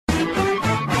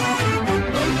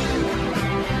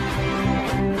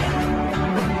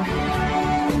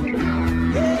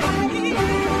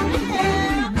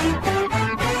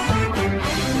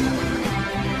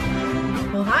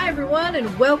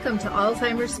Welcome to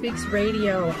Alzheimer's Speaks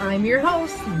Radio. I'm your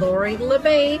host, Lori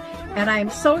LeBay, and I'm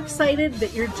so excited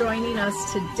that you're joining us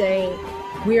today.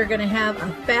 We are going to have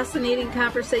a fascinating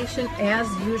conversation as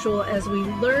usual as we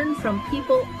learn from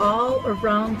people all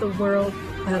around the world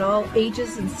at all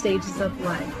ages and stages of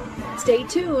life. Stay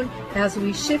tuned as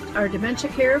we shift our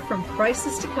dementia care from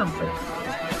crisis to comfort.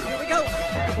 Here we go.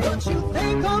 What you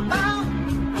think about,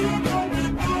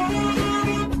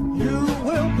 you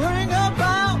will bring about.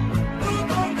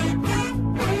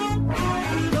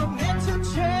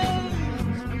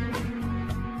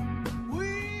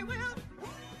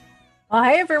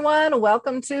 Hi, everyone.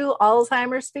 Welcome to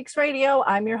Alzheimer's Speaks Radio.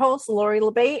 I'm your host, Lori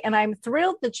LeBay, and I'm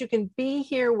thrilled that you can be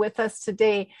here with us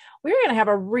today. We're going to have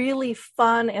a really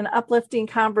fun and uplifting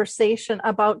conversation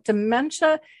about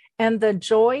dementia and the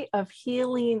joy of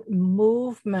healing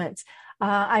movement.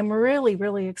 I'm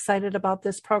really excited about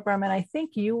this program, and I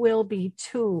think you will be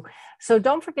too. So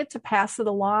don't forget to pass it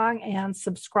along and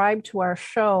subscribe to our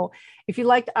show. If you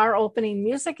liked our opening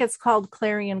music, it's called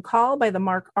Clarion Call by the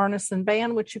Mark Arneson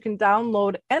Band, which you can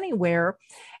download anywhere.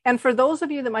 And for those of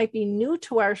you that might be new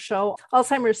to our show,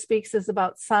 Alzheimer's Speaks is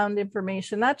about sound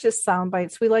information, not just sound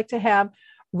bites. We like to have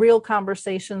real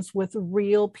conversations with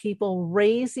real people,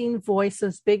 raising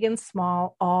voices big and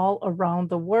small all around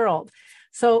the world.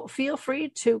 So feel free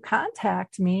to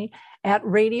contact me at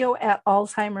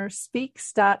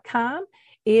radio@alzheimersspeaks.com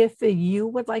if you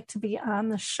would like to be on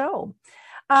the show.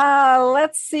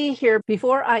 Let's see here.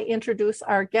 Before I introduce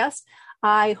our guest,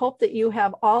 I hope that you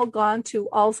have all gone to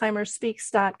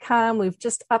alzheimersspeaks.com. We've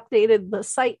just updated the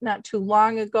site not too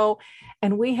long ago,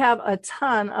 and we have a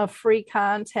ton of free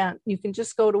content. You can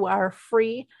just go to our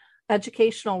free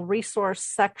educational resource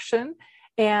section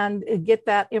and get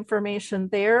that information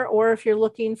there. Or if you're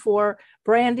looking for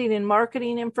branding and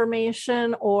marketing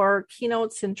information or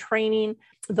keynotes and training,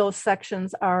 those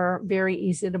sections are very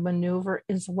easy to maneuver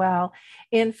as well.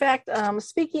 In fact,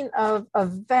 speaking of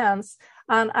events,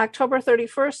 on October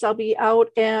 31st, I'll be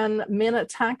out in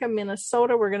Minnetonka,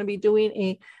 Minnesota. We're going to be doing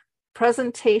a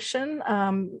presentation,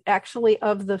 actually,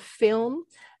 of the film,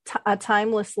 A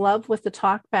Timeless Love, with the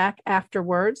talk back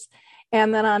afterwards.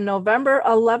 And then on November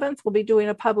 11th, we'll be doing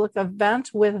a public event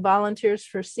with Volunteers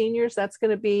for Seniors. That's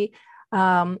going to be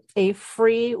a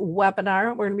free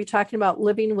webinar. We're going to be talking about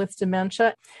living with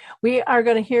dementia. We are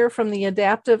going to hear from the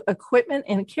Adaptive Equipment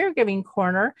and Caregiving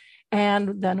Corner,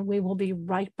 and then we will be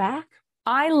right back.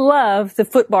 I love the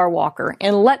footbar walker,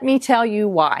 and let me tell you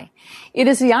why. It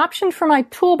is the option for my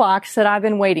toolbox that I've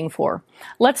been waiting for.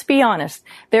 Let's be honest,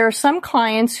 there are some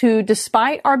clients who,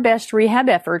 despite our best rehab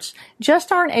efforts,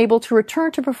 just aren't able to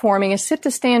return to performing a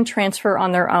sit-to-stand transfer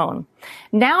on their own.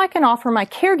 Now I can offer my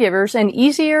caregivers an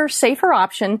easier, safer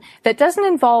option that doesn't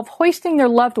involve hoisting their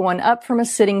loved one up from a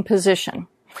sitting position.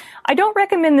 I don't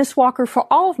recommend this walker for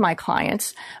all of my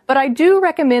clients, but I do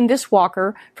recommend this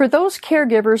walker for those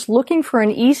caregivers looking for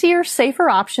an easier, safer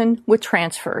option with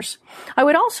transfers. I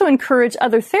would also encourage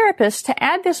other therapists to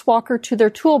add this walker to their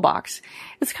toolbox.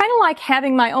 It's kind of like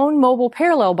having my own mobile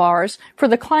parallel bars for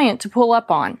the client to pull up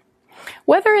on.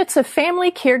 Whether it's a family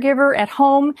caregiver at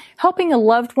home helping a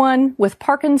loved one with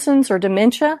Parkinson's or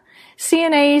dementia,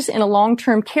 CNAs in a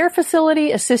long-term care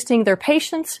facility assisting their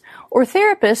patients, or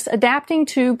therapists adapting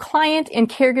to client and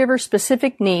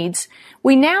caregiver-specific needs,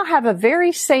 we now have a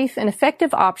very safe and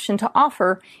effective option to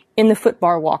offer in the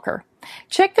footbar walker.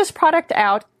 Check this product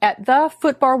out at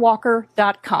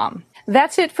thefootbarwalker.com.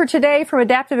 That's it for today from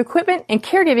Adaptive Equipment and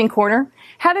Caregiving Corner.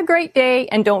 Have a great day,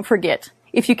 and don't forget,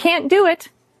 if you can't do it,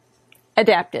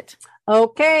 adapt it.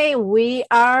 Okay, we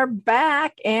are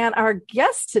back, and our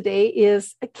guest today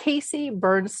is Casey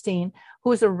Bernstein,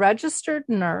 who is a registered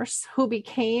nurse who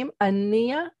became a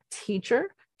NIA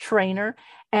teacher, trainer,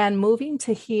 and Moving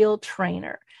to Heal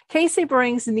trainer. Casey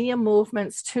brings NIA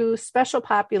movements to special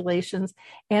populations,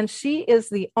 and she is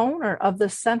the owner of the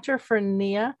Center for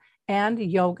NIA and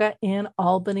Yoga in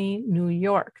Albany, New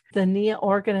York. The NIA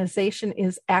organization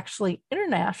is actually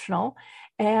international,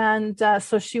 and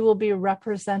so she will be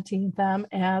representing them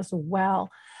as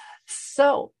well.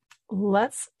 So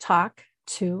let's talk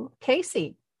to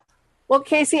Casey. Well,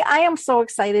 Casey, I am so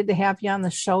excited to have you on the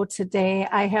show today.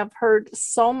 I have heard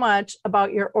so much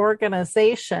about your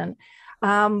organization,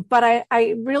 but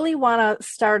I really want to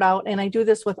start out, and I do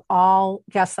this with all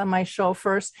guests on my show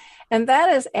first, and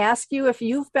that is ask you if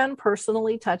you've been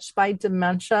personally touched by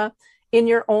dementia in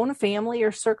your own family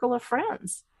or circle of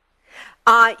friends.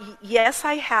 Yes,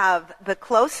 I have. The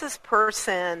closest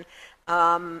person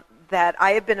that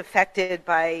I have been affected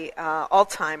by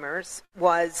Alzheimer's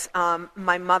was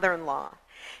my mother-in-law.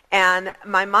 And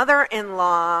my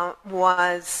mother-in-law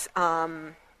was,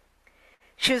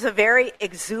 She was a very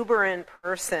exuberant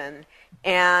person,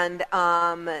 and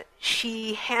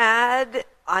she had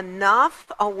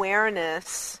enough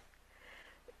awareness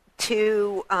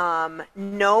to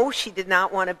know she did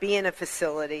not want to be in a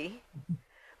facility,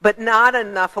 but not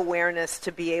enough awareness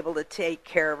to be able to take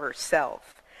care of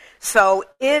herself. So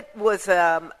it was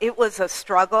a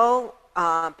struggle,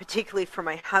 particularly for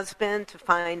my husband, to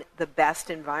find the best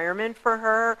environment for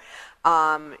her.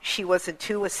 She was in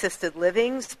 2 assisted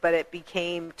livings, but it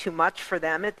became too much for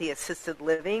them at the assisted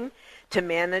living to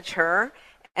manage her.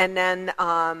 And then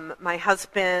my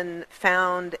husband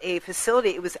found a facility.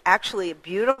 It was actually a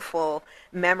beautiful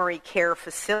memory care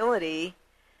facility.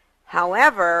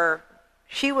 However,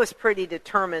 she was pretty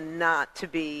determined not to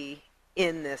be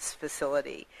in this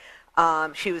facility.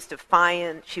 She was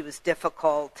defiant. She was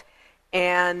difficult.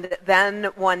 And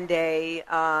then one day,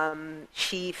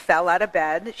 she fell out of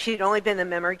bed. She'd only been in a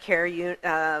memory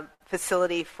care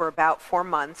facility for about 4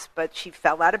 months, but she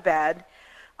fell out of bed,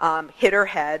 hit her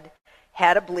head,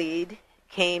 had a bleed,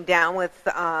 came down with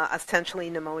essentially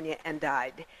pneumonia, and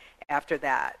died after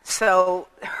that. So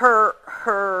her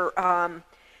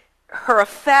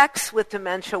effects with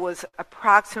dementia was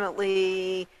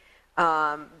approximately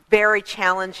very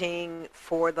challenging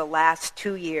for the last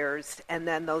 2 years, and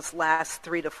then those last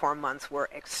 3 to 4 months were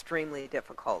extremely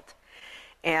difficult.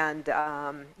 And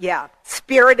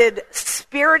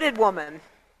spirited woman.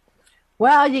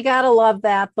 Well, you got to love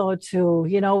that, though, too.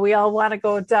 You know, we all want to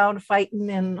go down fighting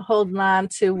and holding on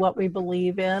to what we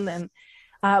believe in. And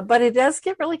but it does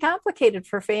get really complicated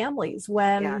for families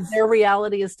when their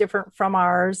reality is different from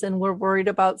ours, and we're worried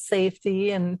about safety,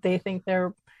 and they think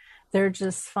they're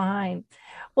just fine.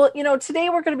 Well, you know, today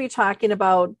we're going to be talking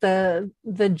about the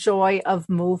joy of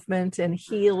movement and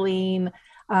healing,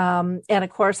 and of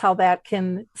course, how that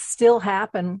can still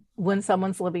happen when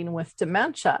someone's living with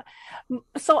dementia.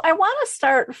 So I want to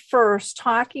start first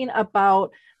talking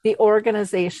about the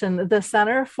organization, the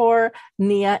Center for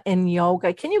Nia and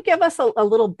Yoga. Can you give us a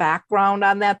little background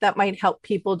on that? That might help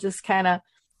people just kind of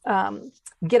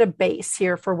get a base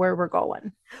here for where we're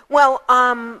going. Well,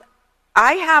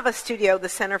 I have a studio, the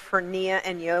Center for Nia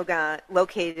and Yoga,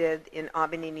 located in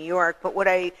Albany, New York. But what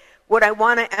I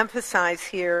want to emphasize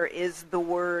here is the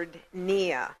word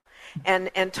Nia,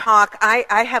 and talk.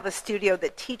 I have a studio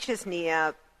that teaches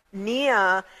Nia.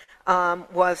 Nia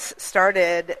was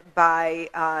started by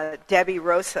Debbie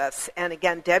Rosas, and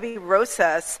again, Debbie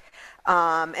Rosas,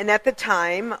 and at the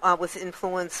time was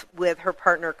influenced with her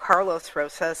partner Carlos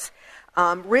Rosas.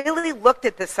 Really looked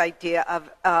at this idea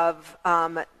of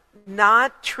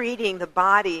not treating the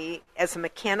body as a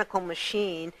mechanical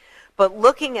machine, but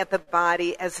looking at the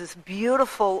body as this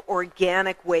beautiful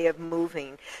organic way of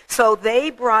moving. So they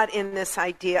brought in this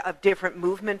idea of different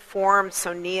movement forms.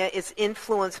 So Nia is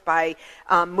influenced by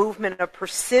movement of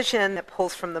precision that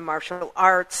pulls from the martial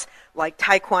arts, like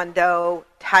Taekwondo,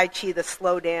 Tai Chi, the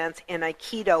slow dance, and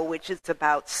Aikido, which is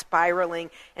about spiraling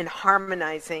and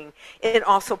harmonizing. It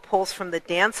also pulls from the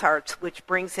dance arts, which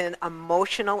brings in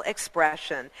emotional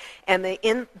expression. And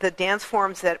the dance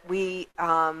forms that we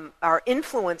are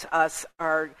influence us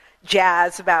are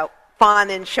jazz, about fun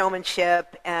and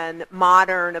showmanship, and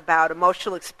modern, about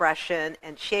emotional expression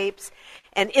and shapes,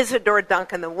 and Isadora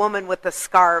Duncan, the woman with the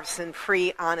scarves and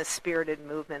free, honest, spirited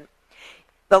movement.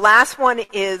 The last one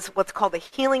is what's called the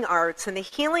healing arts, and the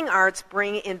healing arts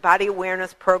bring in body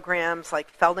awareness programs like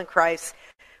Feldenkrais,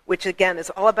 which again is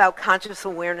all about conscious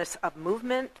awareness of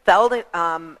movement,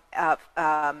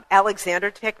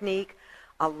 Alexander technique,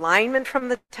 alignment from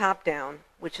the top down,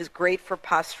 which is great for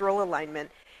postural alignment,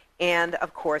 and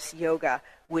of course yoga,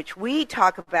 which we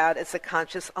talk about as the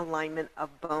conscious alignment of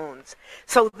bones.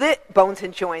 So bones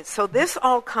and joints. So this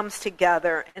all comes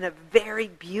together in a very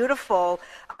beautiful,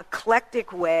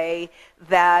 eclectic way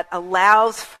that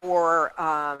allows for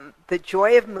the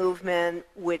joy of movement,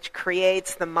 which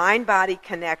creates the mind-body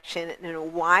connection in a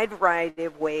wide variety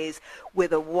of ways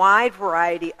with a wide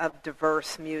variety of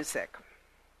diverse music.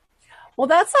 Well,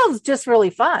 that sounds just really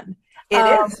fun.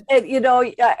 It is. You know,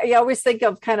 I always think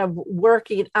of kind of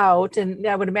working out, and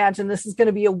I would imagine this is going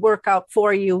to be a workout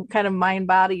for you, kind of mind,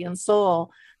 body, and soul,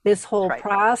 this whole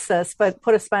process, but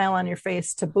put a smile on your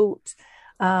face to boot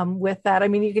with that. I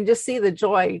mean, you can just see the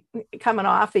joy coming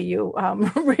off of you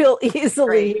real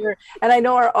easily here. And I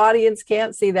know our audience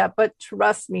can't see that, but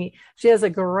trust me, she has a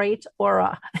great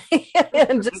aura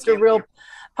and just a real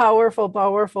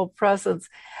powerful presence.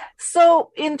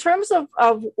 So in terms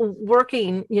of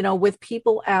working, you know, with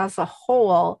people as a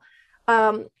whole,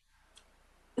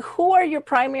 who are your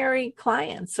primary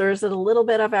clients, or is it a little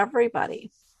bit of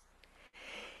everybody?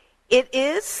 It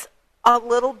is a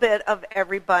little bit of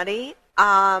everybody.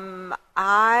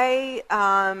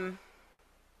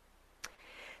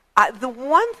 The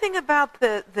one thing about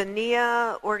the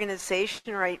NIA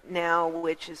organization right now,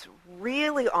 which is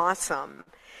really awesome,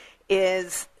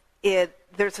 is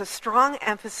there's a strong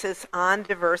emphasis on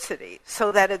diversity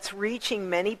so that it's reaching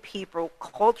many people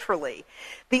culturally.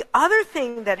 The other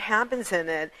thing that happens in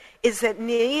it is that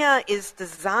NIA is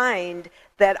designed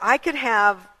that I could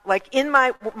have, like in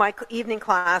my evening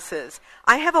classes,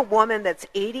 I have a woman that's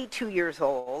 82 years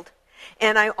old,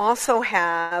 and I also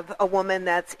have a woman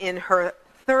that's in her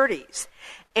 30s.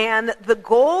 And the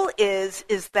goal is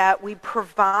that we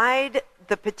provide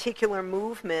the particular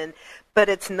movement, but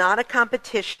it's not a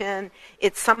competition.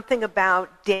 It's something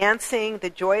about dancing, the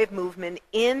joy of movement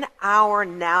in our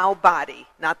now body,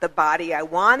 not the body I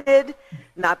wanted,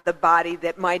 not the body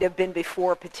that might have been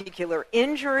before a particular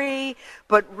injury,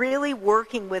 but really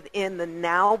working within the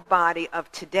now body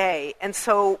of today. And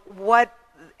so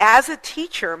as a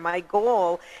teacher, my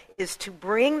goal is to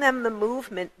bring them the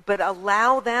movement, but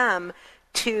allow them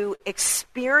to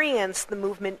experience the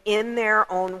movement in their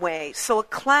own way. So a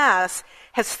class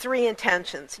has three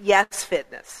intentions. Yes,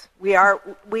 fitness. We are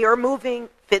moving,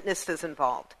 fitness is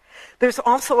involved. There's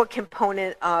also a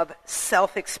component of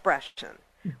self-expression,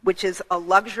 which is a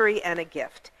luxury and a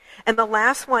gift. And the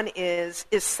last one is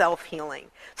self-healing.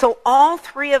 So all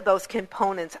three of those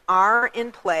components are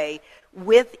in play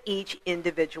with each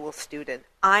individual student.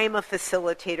 I'm a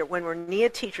facilitator. When we're NIA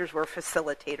teachers, we're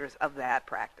facilitators of that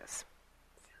practice.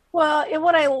 Well, and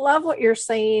what I love what you're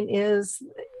saying is,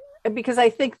 because I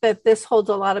think that this holds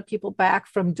a lot of people back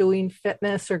from doing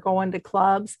fitness or going to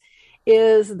clubs,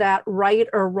 is that right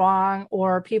or wrong,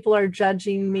 or people are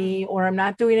judging me, or I'm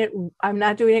not doing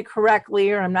it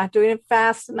correctly, or I'm not doing it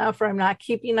fast enough, or I'm not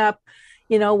keeping up,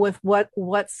 with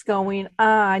what's going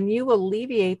on. You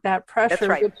alleviate that pressure. That's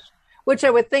right. Which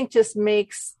I would think just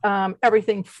makes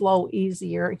everything flow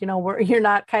easier, where you're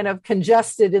not kind of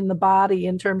congested in the body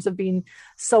in terms of being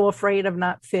so afraid of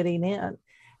not fitting in.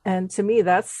 And to me,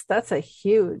 that's a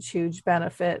huge, huge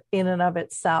benefit in and of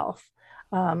itself.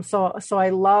 So I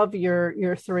love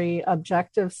your three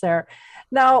objectives there.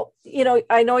 Now,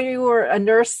 I know you were a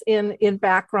nurse in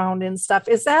background and stuff.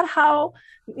 Is that how,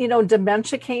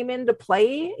 dementia came into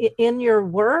play in your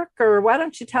work? Or why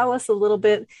don't you tell us a little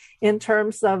bit in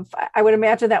terms of, I would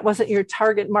imagine that wasn't your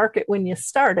target market when you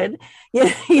started,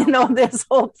 this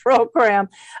whole program.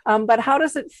 But how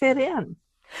does it fit in?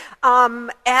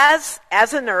 As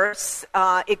a nurse,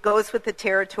 it goes with the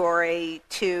territory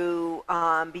to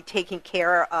be taking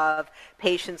care of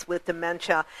patients with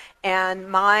dementia. And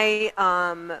my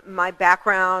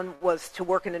background was to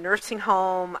work in a nursing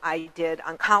home. I did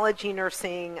oncology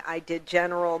nursing. I did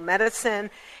general medicine,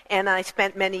 and I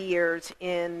spent many years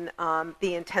in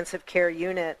the intensive care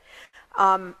unit.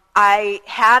 I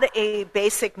had a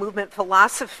basic movement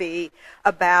philosophy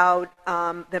about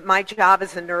that my job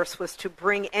as a nurse was to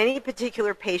bring any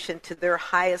particular patient to their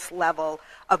highest level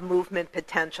of movement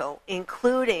potential,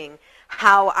 including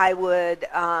how I would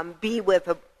be with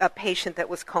a patient that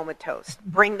was comatose,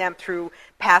 bring them through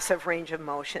passive range of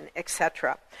motion,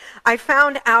 etc. I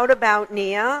found out about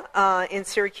NIA in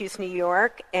Syracuse, New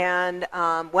York, and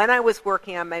when I was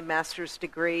working on my master's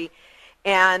degree,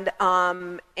 and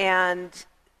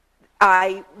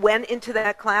I went into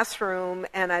that classroom,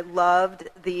 and I loved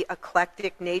the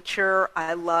eclectic nature.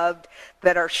 I loved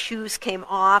that our shoes came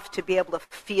off to be able to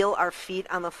feel our feet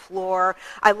on the floor.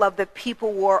 I loved that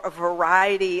people wore a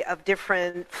variety of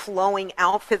different flowing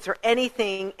outfits, or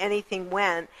anything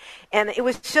went. And it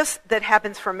was just that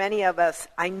happens for many of us.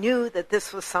 I knew that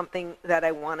this was something that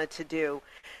I wanted to do.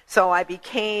 So I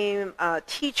became a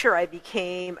teacher, I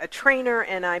became a trainer,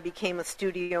 and I became a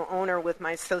studio owner with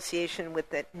my association with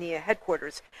the NIA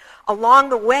headquarters. Along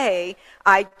the way,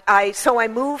 I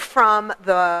moved from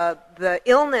the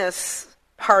illness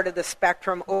part of the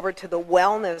spectrum over to the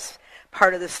wellness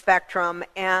part of the spectrum,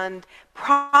 and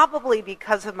probably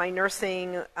because of my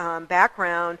nursing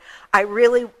background, I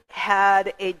really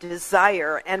had a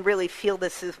desire, and really feel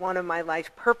this is one of my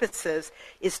life purposes,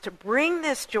 is to bring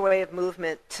this joy of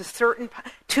movement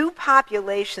to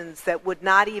populations that would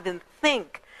not even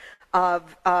think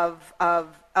of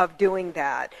doing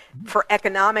that, for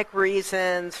economic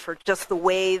reasons, for just the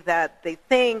way that they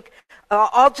think,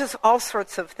 all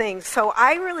sorts of things. So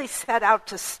I really set out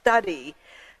to study.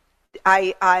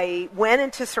 I went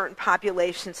into certain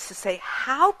populations to say,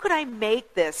 how could I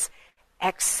make this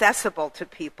accessible to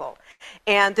people?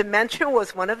 And dementia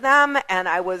was one of them, and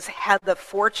I had the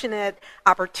fortunate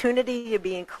opportunity to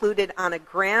be included on a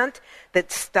grant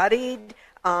that studied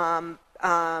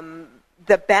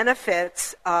the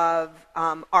benefits of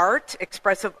art,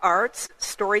 expressive arts,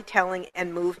 storytelling,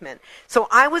 and movement. So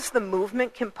I was the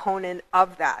movement component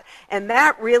of that. And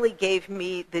that really gave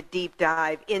me the deep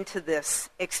dive into this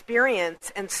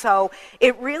experience. And so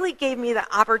it really gave me the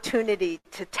opportunity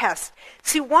to test.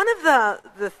 See, one of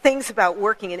the things about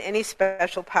working in any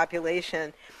special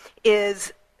population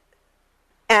is,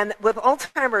 and with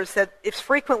Alzheimer's that is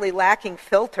frequently lacking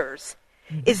filters,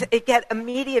 is it get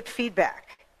immediate feedback.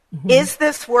 Is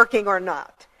this working or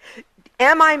not?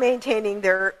 Am I maintaining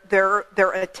their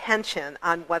attention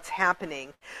on what's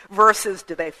happening versus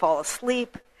do they fall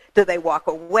asleep? Do they walk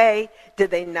away? Do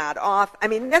they nod off? I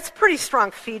mean, that's pretty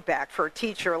strong feedback for a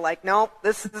teacher, like, no,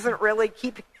 this isn't really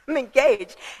keeping them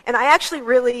engaged. And I actually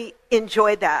really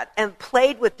enjoyed that and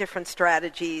played with different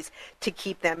strategies to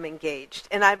keep them engaged.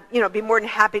 And I'd be more than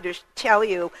happy to tell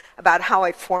you about how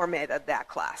I formatted that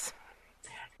class.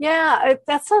 Yeah,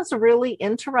 that sounds really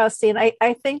interesting.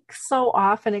 I think so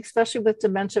often, especially with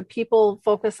dementia, people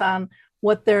focus on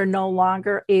what they're no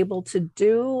longer able to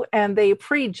do, and they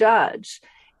prejudge,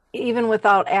 even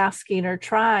without asking or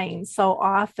trying. So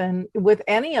often with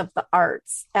any of the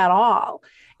arts at all,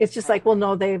 it's just like, well,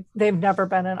 no, they've never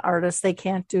been an artist. They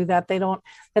can't do that. They don't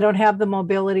have the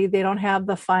mobility. They don't have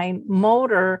the fine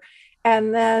motor.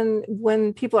 And then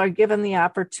when people are given the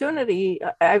opportunity,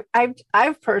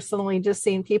 I've personally just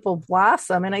seen people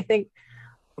blossom. And I think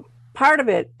part of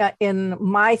it in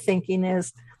my thinking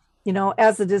is,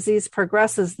 as the disease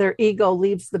progresses, their ego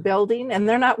leaves the building and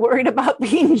they're not worried about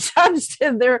being judged.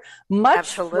 And they're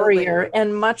much freer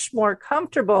and much more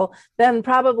comfortable than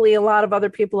probably a lot of other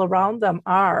people around them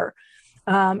are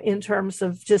in terms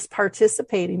of just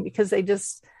participating, because they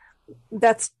just...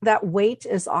 that weight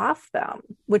is off them,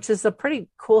 which is a pretty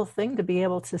cool thing to be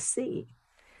able to see.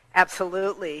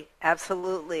 Absolutely.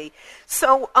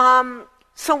 So,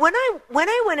 so when I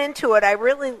went into it, I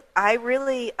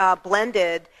really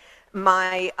blended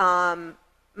my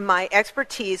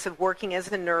expertise of working as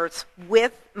a nurse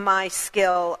with my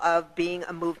skill of being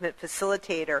a movement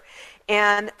facilitator.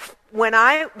 And when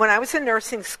I was in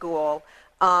nursing school,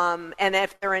 and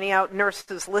if there are any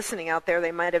nurses listening out there,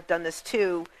 they might have done this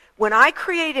too. When I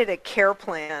created a care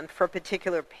plan for a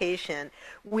particular patient,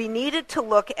 we needed to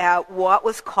look at what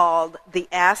was called the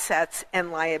assets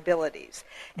and liabilities.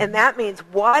 And that means,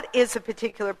 what is a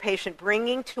particular patient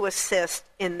bringing to assist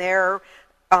in their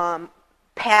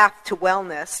path to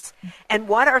wellness, and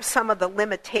what are some of the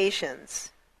limitations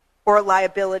or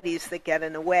liabilities that get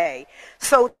in the way.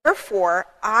 So therefore,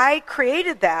 I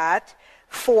created that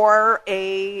for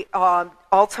a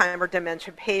Alzheimer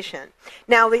dementia patient.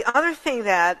 Now, the other thing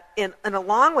that, and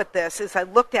along with this, is I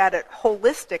looked at it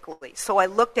holistically. So I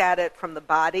looked at it from the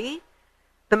body,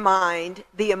 the mind,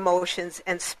 the emotions,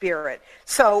 and spirit.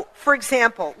 So, for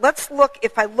example,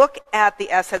 if I look at the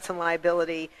assets and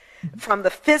liability from the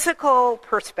physical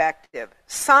perspective,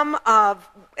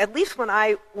 at least when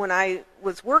I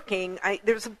was working,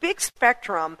 there's a big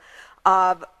spectrum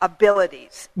of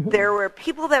abilities. There were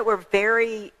people that were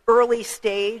very early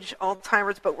stage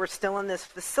Alzheimer's, but were still in this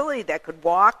facility that could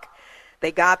walk.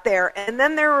 They got there. And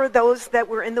then there were those that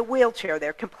were in the wheelchair.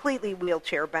 They're completely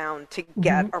wheelchair bound to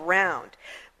get around.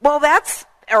 Well,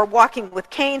 or walking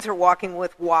with canes or walking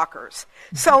with walkers.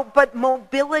 So, but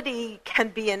mobility can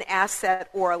be an asset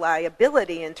or a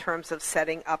liability in terms of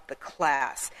setting up the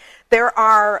class. There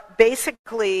are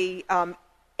basically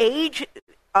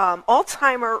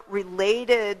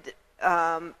Alzheimer-related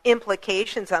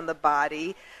implications on the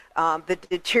body. The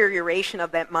deterioration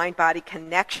of that mind-body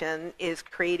connection is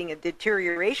creating a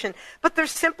deterioration, but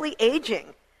there's simply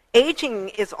aging. Aging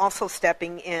is also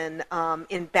stepping in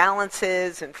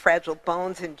imbalances and fragile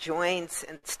bones and joints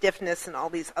and stiffness and all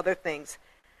these other things.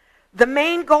 The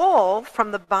main goal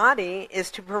from the body is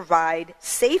to provide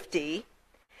safety,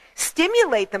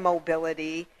 stimulate the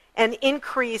mobility, and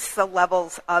increase the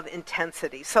levels of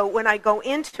intensity. So when I go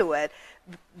into it,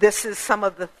 this is some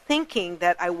of the thinking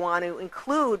that I want to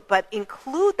include, but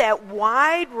include that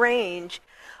wide range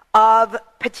of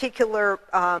particular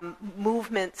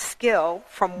movement skill,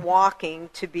 from walking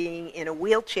to being in a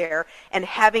wheelchair, and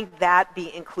having that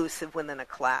be inclusive within a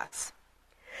class.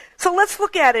 So let's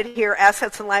look at it here,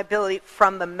 assets and liability,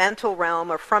 from the mental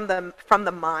realm or from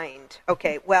the mind.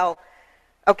 Okay,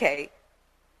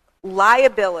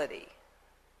 liability,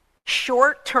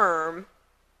 short-term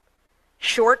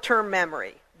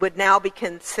memory would now be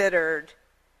considered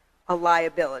a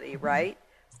liability, right?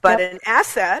 But an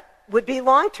asset would be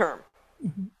long-term,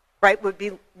 right? Would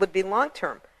be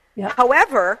long-term. Yep.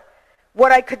 However,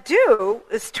 what I could do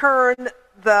is turn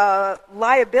the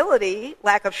liability,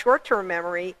 lack of short-term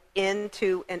memory,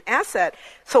 into an asset.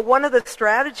 So one of the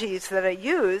strategies that I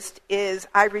used is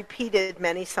I repeated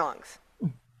many songs,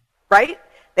 right?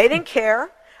 They didn't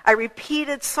care. I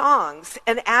repeated songs,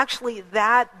 and actually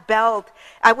that belt,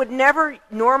 I would never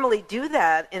normally do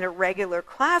that in a regular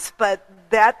class, but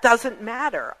that doesn't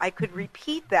matter. I could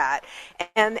repeat that,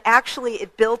 and actually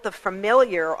it built a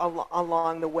familiar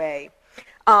along the way.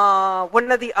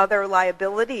 One of the other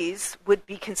liabilities would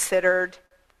be considered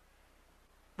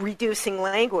reducing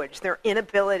language, their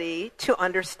inability to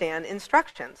understand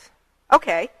instructions.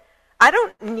 Okay, I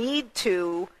don't need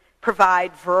to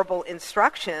provide verbal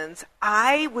instructions.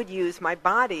 I would use my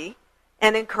body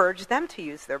and encourage them to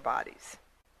use their bodies.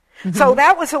 Mm-hmm. So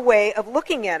that was a way of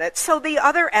looking at it. So the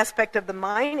other aspect of the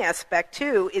mind aspect,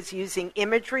 too, is using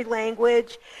imagery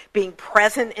language, being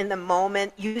present in the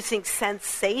moment, using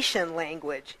sensation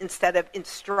language instead of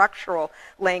instructional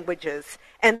languages,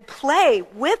 and play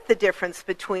with the difference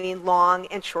between long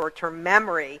and short-term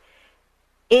memory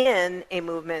in a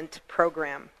movement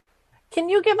program. Can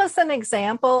you give us an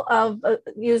example of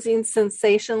using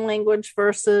sensation language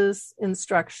versus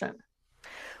instruction?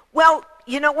 Well,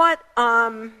 you know what? I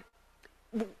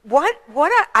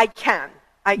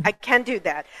can do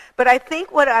that. But I think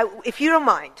if you don't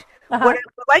mind, what I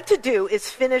would like to do is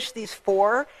finish these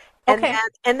four, and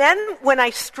then when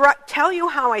I tell you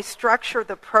how I structure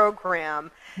the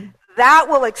program, that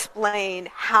will explain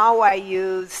how I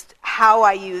use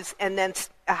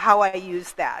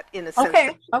that in a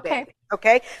sense.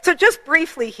 Okay. So just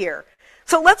briefly here.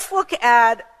 So let's look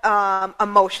at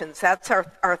emotions. That's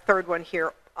our third one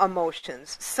here,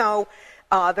 emotions. So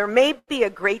there may be a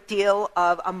great deal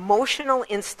of emotional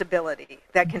instability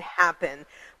that can happen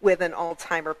with an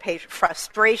Alzheimer patient.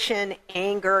 Frustration,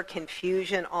 anger,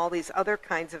 confusion, all these other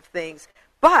kinds of things.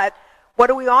 But what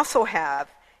do we also have?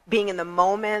 Being in the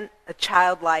moment, a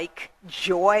childlike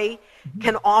joy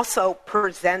can also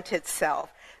present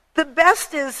itself. The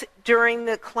best is during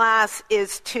the class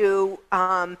is to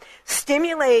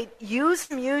use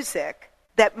music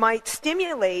that might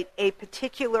stimulate a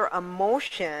particular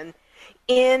emotion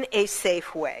in a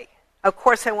safe way. Of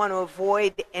course, I want to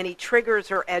avoid any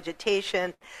triggers or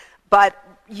agitation, but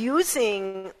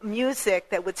using music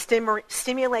that would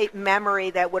stimulate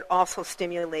memory that would also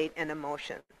stimulate an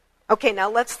emotion. Okay, now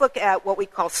let's look at what we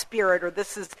call spirit, or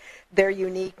this is their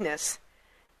uniqueness.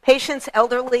 Patients,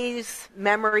 elderlies,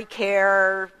 memory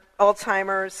care,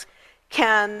 Alzheimer's,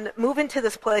 can move into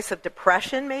this place of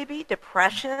depression,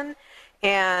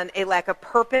 and a lack of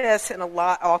purpose, and a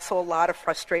lot of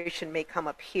frustration may come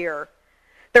up here.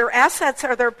 Their assets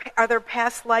are their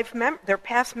past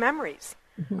memories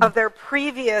of their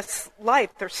previous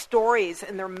life. Their stories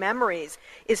and their memories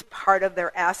is part of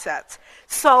their assets.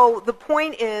 So the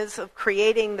point is of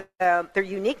creating their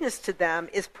uniqueness to them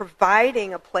is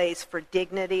providing a place for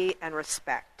dignity and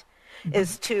respect,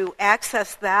 is to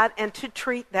access that and to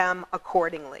treat them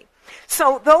accordingly.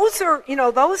 So those are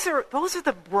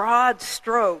the broad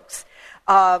strokes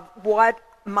of what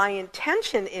my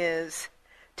intention is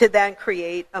to then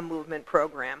create a movement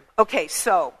program. Okay,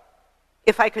 so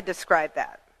if I could describe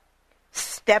that,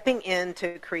 stepping in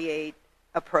to create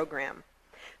a program.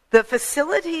 The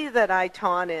facility that I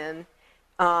taught in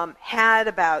had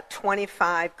about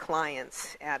 25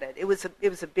 clients at it. It was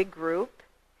a big group,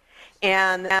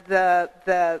 and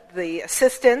the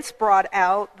assistants brought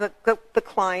out the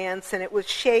clients, and it was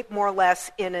shaped more or less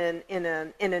in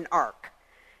an arc.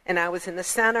 And I was in the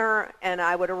center, and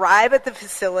I would arrive at the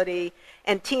facility,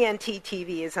 and TNT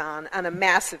TV is on a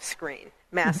massive screen,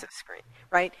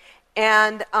 right?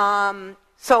 And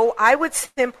so I would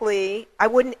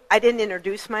I didn't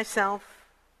introduce myself.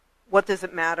 What does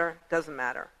it matter? Doesn't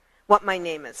matter. What my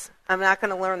name is. I'm not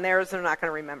going to learn theirs, they're not going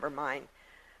to remember mine.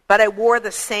 But I wore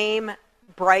the same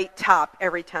bright top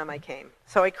every time I came.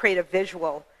 So I create a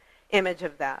visual image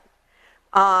of that.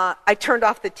 I turned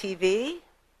off the TV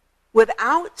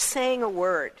without saying a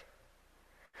word.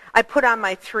 I put on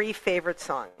my 3 favorite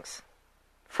songs.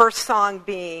 First song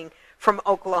being from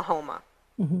Oklahoma,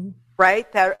 right?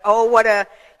 That, Alive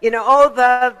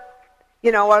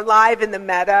in the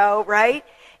Meadow, right?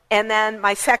 And then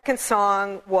my second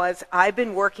song was I've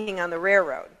Been Working on the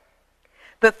Railroad.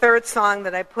 The third song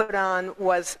that I put on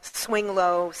was Swing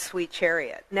Low, Sweet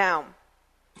Chariot. Now,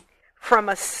 from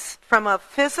a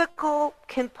physical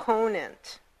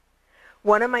component,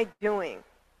 what am I doing?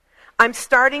 I'm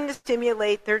starting to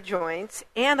stimulate their joints,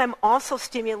 and I'm also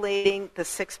stimulating the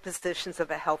 6 positions of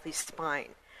a healthy spine.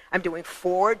 I'm doing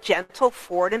gentle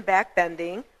forward and back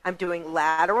bending. I'm doing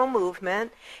lateral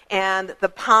movement, and the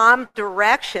palm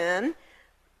direction,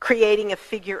 creating a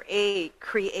figure 8,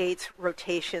 creates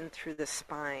rotation through the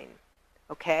spine.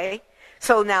 okay?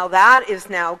 So now that is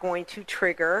now going to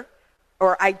trigger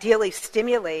or ideally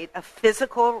stimulate a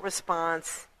physical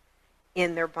response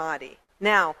in their body.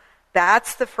 Now,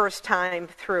 that's the first time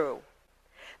through.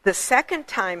 The second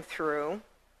time through,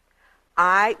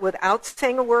 I, without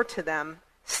saying a word to them,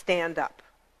 stand up.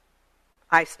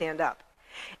 I stand up.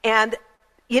 And,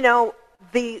 you know,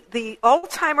 the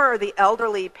Alzheimer or the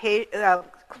elderly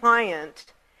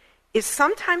client is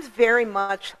sometimes very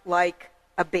much like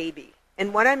a baby.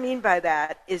 And what I mean by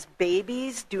that is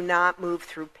babies do not move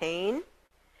through pain.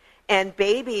 And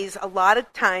babies, a lot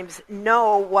of times,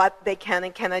 know what they can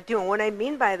and cannot do. And what I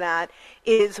mean by that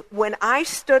is when I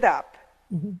stood up,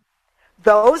 mm-hmm.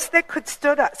 those that could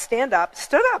stand up,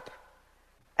 stood up.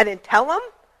 I didn't tell them.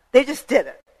 They just did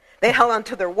it. They held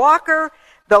onto their walker.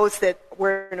 Those that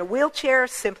were in a wheelchair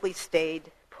simply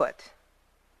stayed put.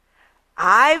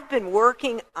 I've been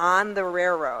working on the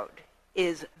railroad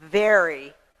is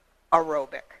very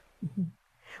aerobic. Mm-hmm.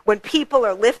 When people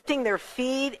are lifting their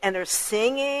feet and they're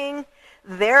singing,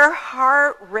 their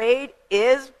heart rate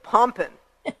is pumping.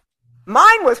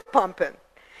 Mine was pumping,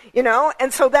 you know.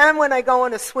 And so then when I go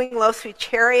in a swing low speed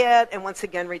chariot and once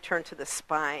again return to the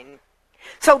spine.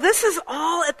 So this is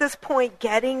all at this point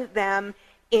getting them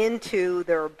into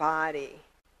their body.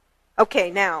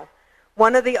 Okay, now,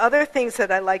 one of the other things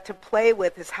that I like to play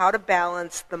with is how to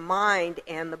balance the mind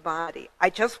and the body.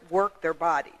 I just work their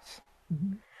bodies.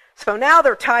 Mm-hmm. So now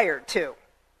they're tired too.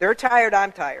 They're tired,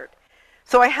 I'm tired.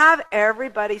 So I have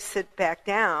everybody sit back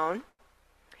down.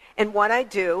 And what I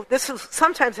do,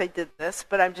 sometimes I did this,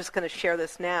 but I'm just going to share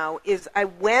this now, is I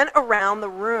went around the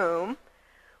room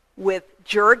with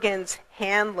Jergens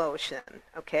hand lotion.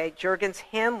 Okay, Jergens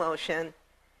hand lotion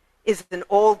is an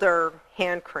older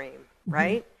hand cream, mm-hmm.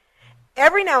 right?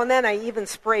 Every now and then I even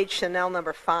sprayed Chanel No.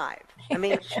 5. I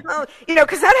mean, you know,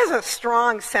 because that has a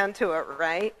strong scent to it,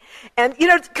 right? And, you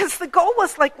know, because the goal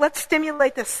was like, let's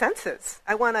stimulate the senses.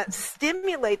 I want to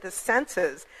stimulate the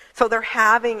senses so they're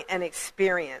having an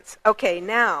experience. Okay,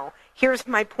 now, here's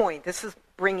my point. This is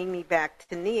bringing me back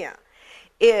to Nia,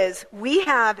 is we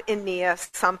have in Nia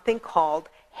something called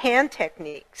hand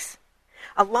techniques.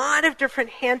 A lot of different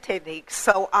hand techniques.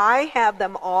 So I have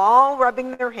them all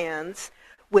rubbing their hands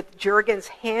with Jergens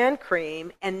hand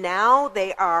cream, and now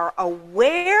they are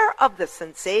aware of the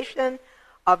sensation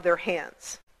of their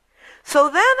hands. So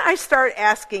then I start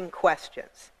asking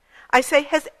questions. I say,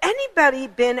 has anybody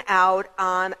been out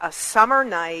on a summer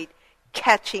night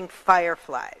catching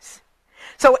fireflies?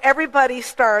 So everybody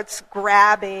starts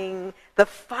grabbing the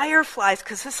fireflies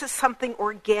because this is something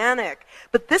organic.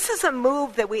 But this is a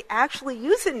move that we actually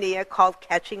use in Nia called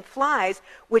catching flies,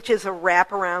 which is a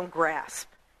wraparound grasp.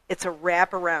 It's a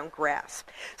wraparound grasp.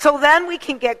 So then we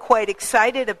can get quite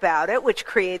excited about it, which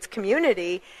creates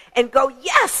community, and go,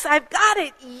 yes, I've got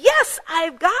it. Yes,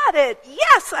 I've got it.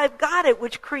 Yes, I've got it,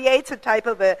 which creates a type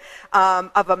of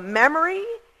a memory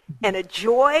and a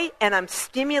joy, and I'm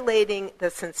stimulating the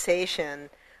sensation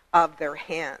of their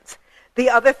hands. The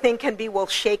other thing can be, well,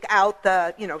 shake out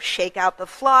the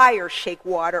fly or shake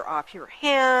water off your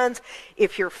hands.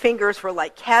 If your fingers were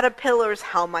like caterpillars,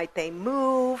 how might they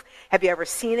move? Have you ever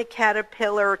seen a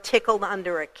caterpillar tickled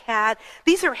under a cat?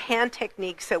 These are hand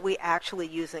techniques that we actually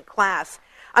use in class.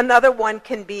 Another one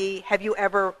can be, have you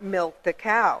ever milked a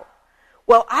cow?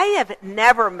 Well, I have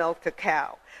never milked a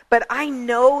cow, but I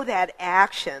know that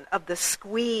action of the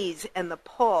squeeze and the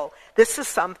pull. This is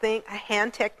something, a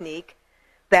hand technique,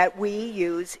 that we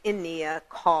use in Nia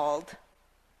called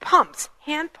pumps,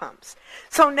 hand pumps.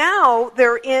 So now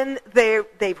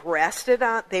they've rested,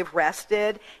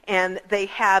 and they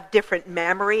have different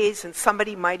memories, and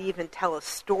somebody might even tell a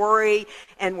story,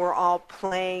 and we're all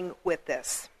playing with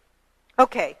this.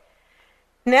 Okay,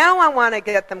 now I want to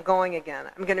get them going again.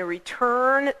 I'm going to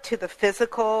return to the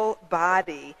physical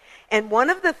body, and one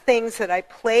of the things that I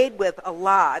played with a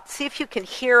lot, see if you can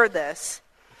hear this,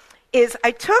 is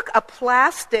I took a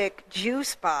plastic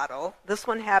juice bottle, this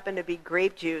one happened to be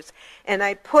grape juice, and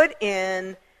I put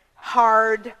in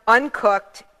hard,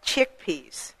 uncooked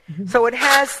chickpeas. Mm-hmm. So it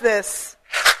has this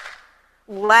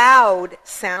loud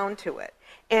sound to it.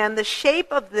 And the shape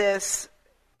of this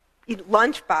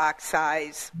lunchbox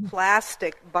size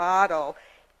plastic bottle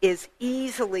is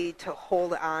easily to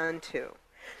hold on to.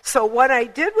 So what I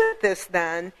did with this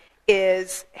then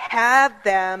is have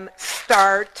them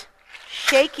start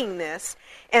shaking this,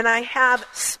 and I have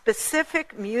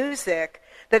specific music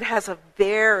that has a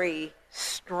very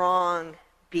strong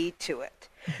beat to it.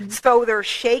 Mm-hmm. So they're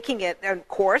shaking it, and of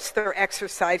course they're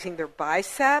exercising their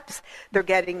biceps, they're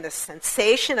getting the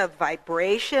sensation of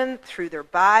vibration through their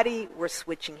body, we're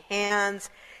switching hands,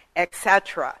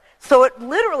 etc. So it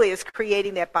literally is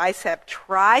creating that bicep,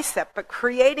 tricep, but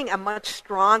creating a much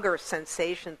stronger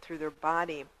sensation through their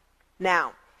body.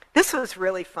 Now, this was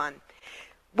really fun.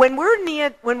 When we're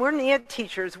NIA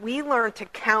teachers, we learn to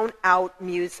count out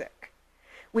music.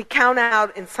 We count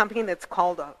out in something that's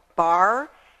called a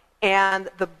bar, and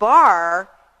the bar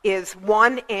is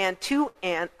 1 and 2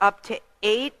 and up to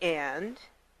 8 and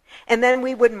then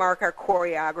we would mark our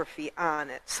choreography on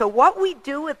it. So what we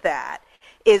do with that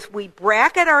is we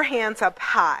bracket our hands up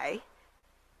high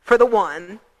for the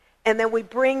 1, and then we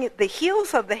bring the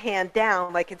heels of the hand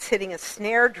down like it's hitting a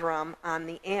snare drum on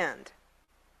the end.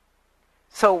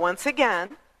 So once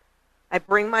again, I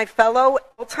bring my fellow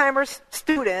Alzheimer's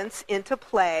students into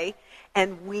play,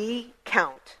 and we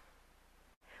count.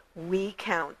 We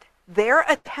count. Their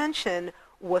attention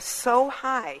was so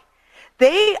high.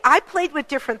 I played with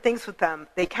different things with them.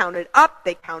 They counted up,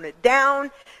 they counted down.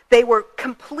 They were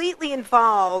completely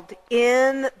involved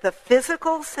in the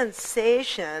physical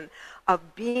sensation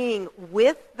of being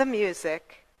with the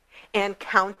music and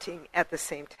counting at the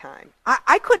same time.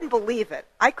 I couldn't believe it.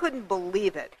 I couldn't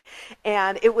believe it.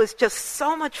 And it was just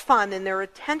so much fun, and their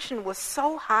attention was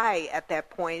so high at that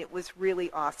point. It was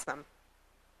really awesome.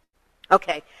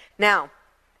 Okay, now,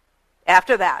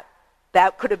 after that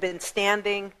could have been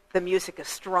standing. The music is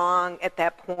strong at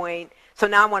that point. So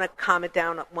now I want to calm it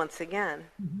down once again.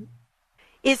 Mm-hmm.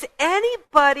 Is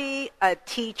anybody a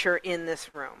teacher in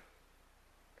this room?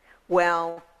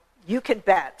 Well, you can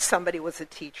bet somebody was a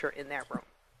teacher in that room,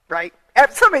 right?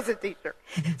 Somebody's a teacher.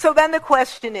 So then the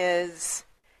question is,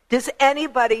 does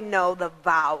anybody know the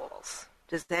vowels?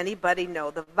 Does anybody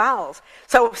know the vowels?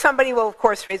 So somebody will, of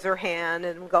course, raise their hand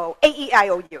and go,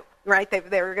 A-E-I-O-U, right?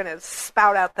 They're going to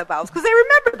spout out the vowels because they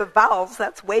remember the vowels.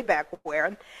 That's way back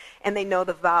where, and they know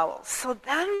the vowels. So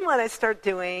then what I start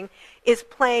doing is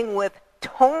playing with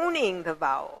toning the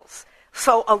vowels.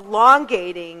 So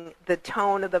elongating the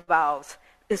tone of the vowels.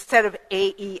 Instead of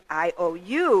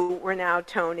A-E-I-O-U, we're now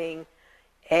toning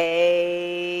A-E-I.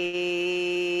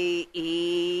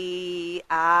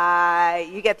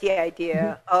 You get the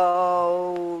idea.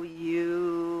 O-U.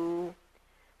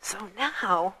 So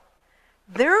now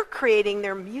they're creating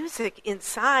their music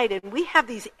inside, and we have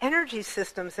these energy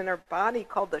systems in our body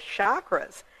called the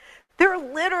chakras. They're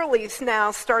literally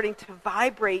now starting to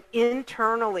vibrate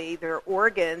internally, their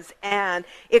organs, and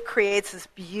it creates this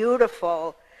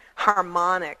beautiful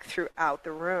harmonic throughout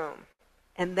the room.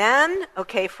 And then,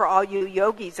 okay, for all you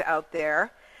yogis out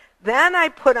there, then I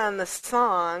put on the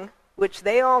song, which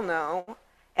they all know,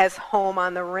 as Home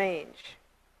on the Range.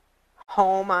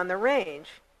 Home on the Range.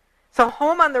 So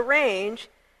Home on the Range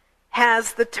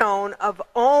has the tone of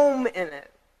Om in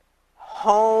it.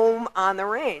 Home on the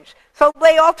Range. So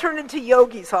they all turn into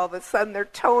yogis all of a sudden. They're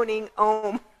toning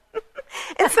Om.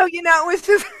 And so, it was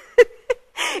just...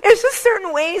 It's just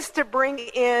certain ways to bring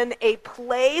in a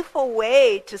playful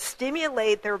way to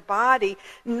stimulate their body,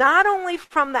 not only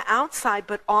from the outside,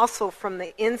 but also from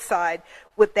the inside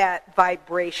with that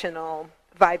vibrational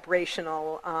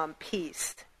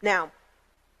piece. Now,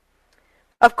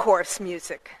 of course,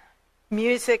 music.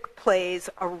 Music plays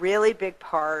a really big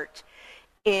part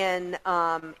in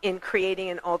creating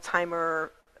an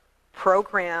Alzheimer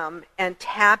program and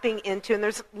tapping into, and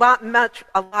there's a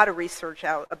lot of research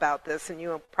out about this, and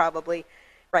you probably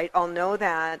all know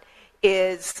that,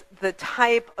 is the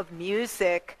type of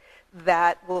music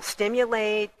that will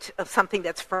stimulate something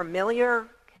that's familiar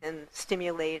and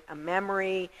stimulate a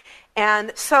memory.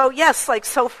 And so yes,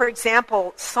 so for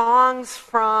example, songs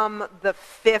from the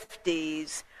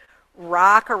 50s,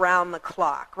 Rock Around the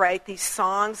Clock, right? These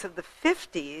songs of the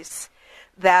 50s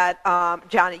that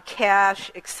Johnny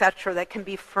Cash, etc., that can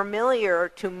be familiar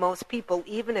to most people,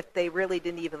 even if they really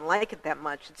didn't even like it that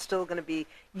much. It's still going to be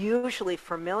usually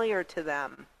familiar to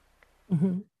them.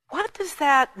 Mm-hmm. What does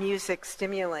that music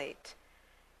stimulate?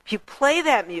 If you play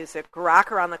that music,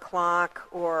 Rock Around the Clock,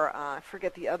 or I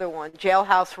forget the other one,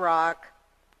 Jailhouse Rock,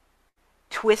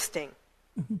 twisting.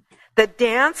 Mm-hmm. The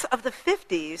dance of the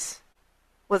 50s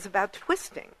was about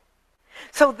twisting.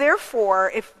 So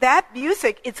therefore, if that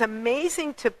music, it's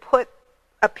amazing to put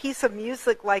a piece of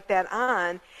music like that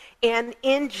on, and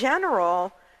in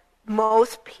general,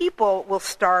 most people will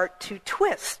start to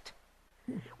twist,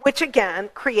 which again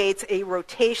creates a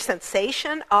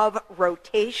sensation of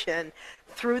rotation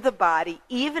through the body,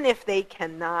 even if they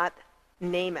cannot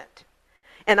name it.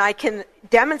 And I can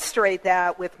demonstrate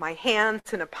that with my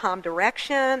hands in a palm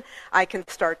direction. I can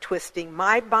start twisting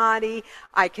my body.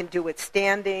 I can do it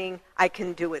standing. I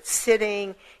can do it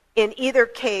sitting. In either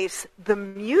case, the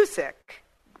music,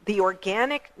 the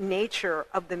organic nature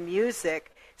of the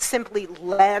music simply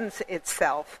lends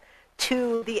itself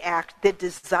to the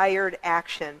desired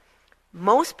action.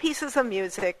 Most pieces of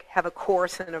music have a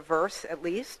chorus and a verse at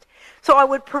least, so I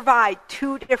would provide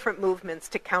 2 different movements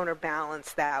to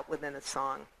counterbalance that within a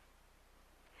song.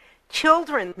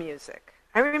 Children's music.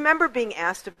 I remember being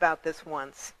asked about this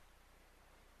once.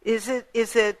 Is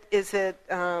it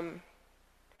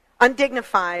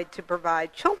undignified to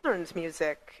provide children's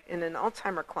music in an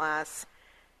Alzheimer class?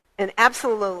 And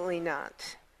absolutely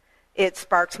not. It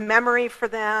sparks memory for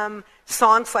them.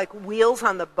 Songs like Wheels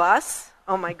on the Bus.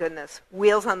 Oh my goodness.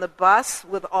 Wheels on the Bus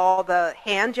with all the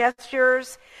hand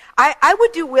gestures. I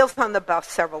would do Wheels on the Bus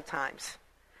several times.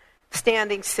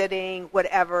 Standing, sitting,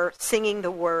 whatever, singing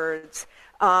the words.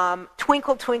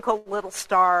 Twinkle, Twinkle, Little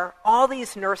Star. All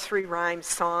these nursery rhyme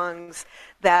songs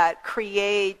that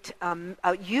create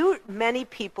many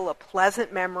people a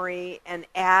pleasant memory and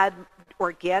add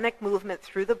organic movement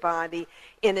through the body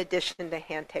in addition to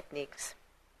hand techniques.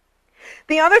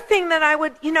 The other thing that I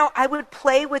would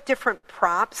play with different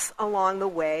props along the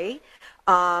way.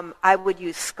 I would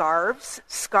use scarves.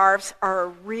 Scarves are a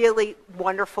really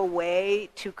wonderful way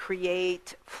to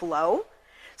create flow.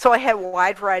 So I had a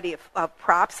wide variety of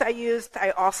props I used. I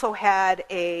also had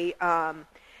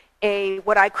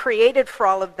what I created for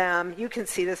all of them, you can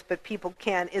see this, but people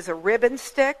can, is a ribbon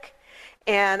stick.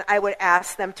 And I would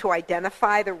ask them to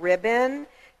identify the ribbon,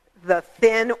 the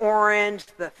thin orange,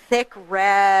 the thick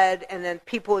red, and then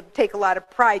people would take a lot of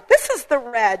pride. This is the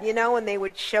red, and they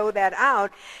would show that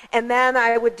out. And then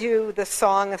I would do the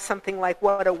song of something like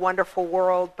What a Wonderful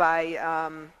World by,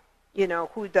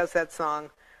 who does that song?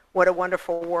 What a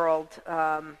Wonderful World.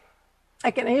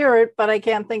 I can hear it, but I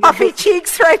can't think Puffy of it.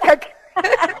 Cheeks, right?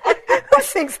 Who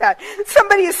sings that?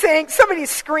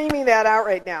 Somebody's screaming that out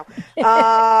right now.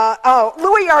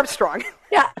 Louis Armstrong.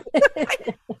 Yeah.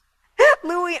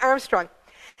 Louis Armstrong.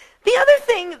 The other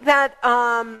thing that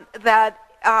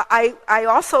I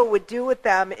also would do with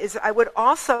them is I would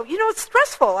also, it's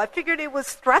stressful. I figured it was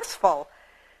stressful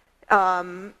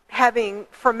having,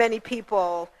 for many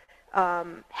people,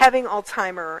 having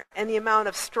Alzheimer and the amount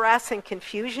of stress and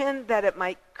confusion that it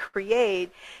might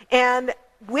create. And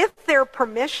with their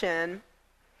permission,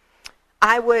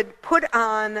 I would put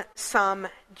on some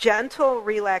gentle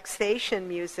relaxation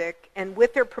music, and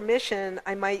with their permission,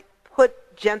 I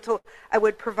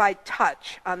would provide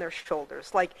touch on their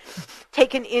shoulders, like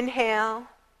take an inhale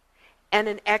and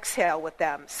an exhale with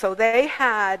them. So they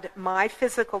had my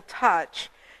physical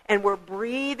touch, and we're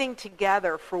breathing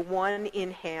together for one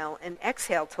inhale and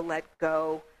exhale to let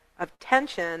go of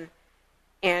tension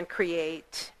and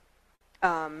create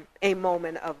a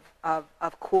moment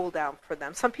of cool down for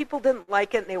them. Some people didn't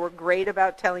like it, and they were great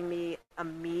about telling me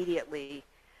immediately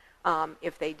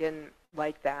if they didn't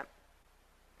like that.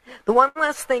 The one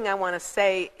last thing I want to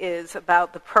say is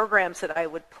about the programs that I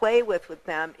would play with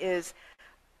them is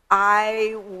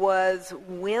I was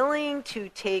willing to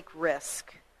take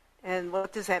risk. And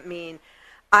what does that mean?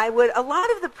 A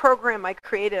lot of the program I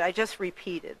created, I just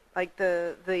repeated, like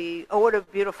the Oh, What a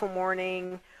Beautiful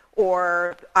Morning,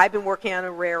 or I've been working on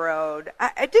a railroad.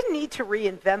 I didn't need to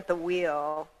reinvent the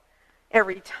wheel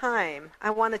every time. I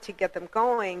wanted to get them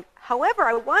going. However,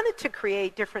 I wanted to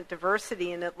create different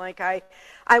diversity in it. Like I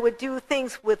would do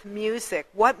things with music.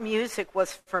 What music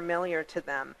was familiar to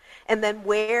them? And then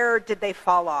where did they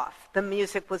fall off? The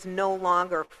music was no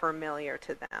longer familiar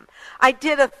to them. I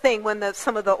did a thing when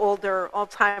some of the older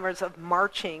Alzheimer's of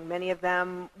marching, many of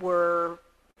them were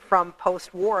from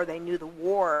post-war, they knew the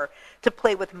war, to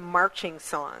play with marching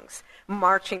songs.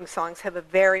 Marching songs have a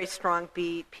very strong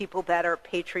beat, people that are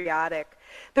patriotic.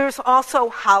 There's also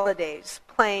holidays,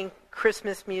 playing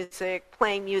Christmas music,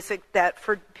 playing music that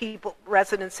for people,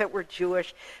 residents that were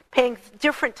Jewish, playing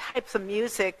different types of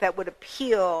music that would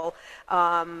appeal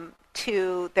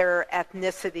to their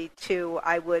ethnicity too.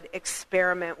 I would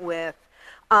experiment with.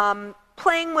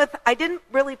 I didn't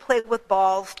really play with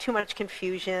balls, too much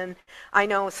confusion. I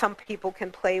know some people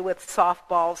can play with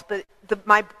softballs, but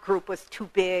my group was too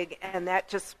big, and that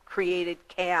just created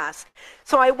chaos.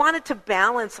 So I wanted to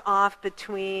balance off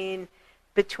between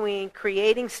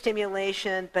creating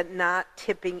stimulation but not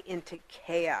tipping into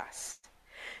chaos,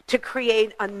 to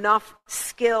create enough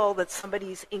skill that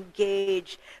somebody's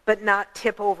engaged but not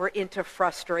tip over into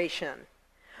frustration.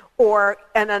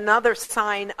 And another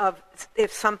sign of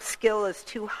if some skill is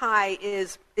too high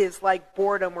is like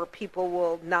boredom, where people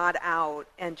will nod out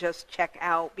and just check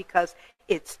out because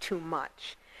it's too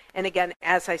much. And again,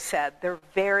 as I said, they're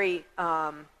very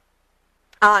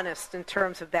honest in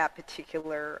terms of that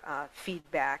particular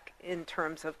feedback in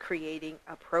terms of creating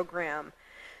a program.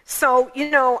 So,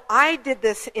 I did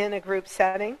this in a group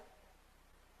setting.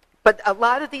 But a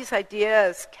lot of these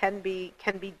ideas can be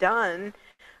done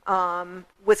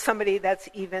with somebody that's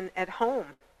even at home.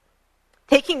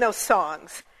 Taking those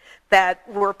songs that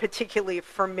were particularly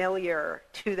familiar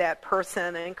to that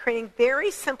person and creating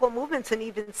very simple movements and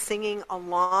even singing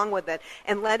along with it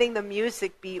and letting the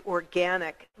music be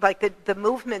organic. Like the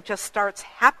movement just starts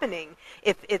happening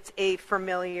if it's a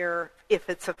familiar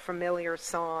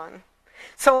song.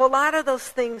 So a lot of those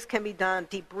things can be done,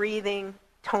 deep breathing,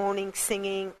 toning,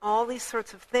 singing, all these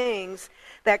sorts of things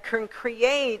that can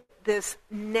create this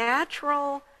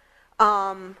natural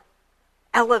elevation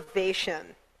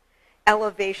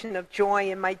of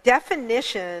joy. And my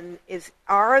definition is,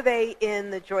 are they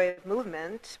in the joy of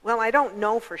movement? Well, I don't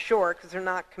know for sure because they're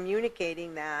not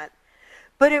communicating that.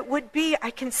 But it would be,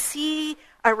 I can see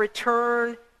a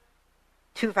return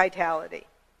to vitality.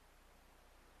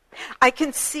 I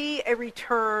can see a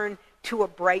return to a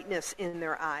brightness in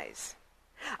their eyes.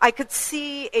 I could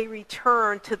see a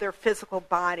return to their physical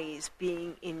bodies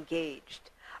being engaged.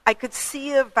 I could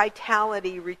see a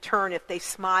vitality return if they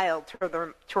smiled to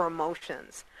their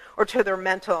emotions or to their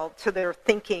mental, to their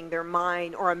thinking, their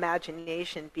mind or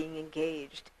imagination being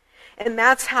engaged. And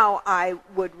that's how I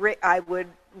would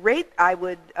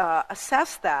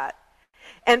assess that.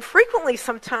 And frequently,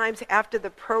 sometimes after the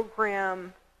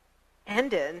program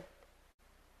ended,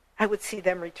 I would see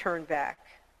them return back.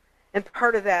 And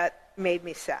part of that made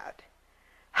me sad.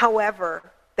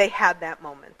 However, they had that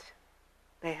moment.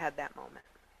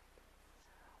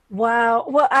 Wow.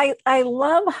 Well, I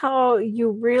love how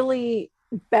you really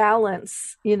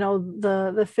balance,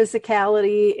 the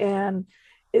physicality and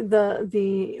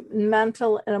the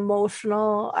mental and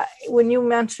emotional. When you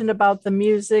mentioned about the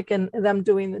music and them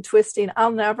doing the twisting,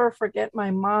 I'll never forget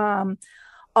my mom.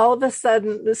 All of a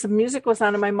sudden, this music was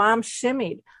on and my mom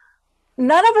shimmied.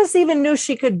 None of us even knew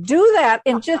she could do that.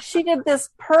 And she did this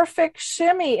perfect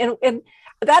shimmy. And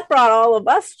that brought all of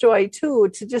us joy too,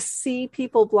 to just see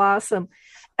people blossom.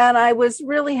 And I was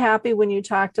really happy when you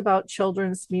talked about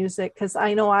children's music, because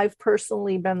I know I've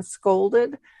personally been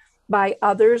scolded by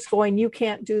others going, you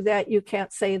can't do that. You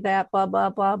can't say that, blah, blah,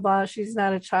 blah, blah. She's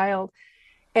not a child.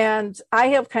 And I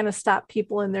have kind of stopped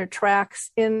people in their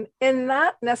tracks in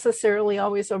not necessarily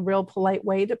always a real polite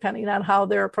way, depending on how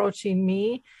they're approaching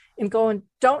me, and going,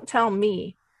 don't tell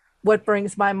me what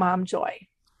brings my mom joy.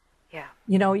 Yeah.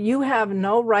 You have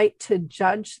no right to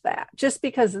judge that. Just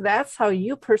because that's how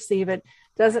you perceive it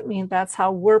doesn't mean that's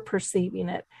how we're perceiving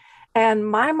it. And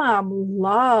my mom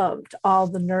loved all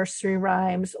the nursery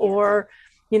rhymes or,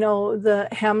 the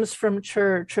hymns from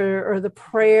church or the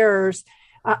prayers.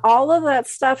 All of that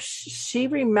stuff she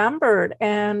remembered,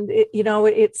 and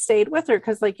it stayed with her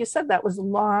because, like you said, that was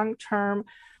long-term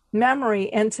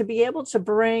memory. And to be able to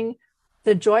bring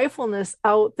the joyfulness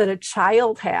out that a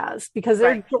child has, because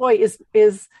their joy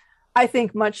is I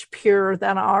think much purer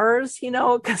than ours,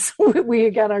 because we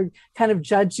again are kind of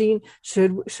judging.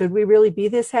 Should we really be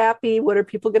this happy? What are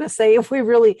people going to say if we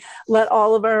really let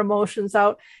all of our emotions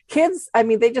out? Kids,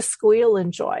 they just squeal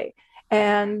in joy.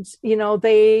 And,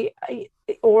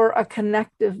 or a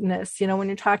connectiveness, when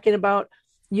you're talking about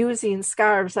using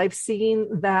scarves, I've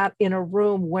seen that in a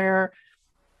room where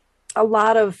a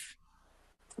lot of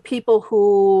people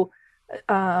who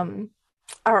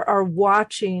are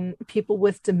watching people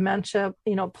with dementia,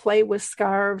 play with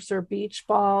scarves or beach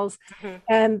balls,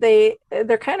 and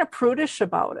they're kind of prudish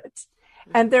about it,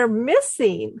 and they're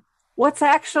missing what's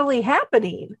actually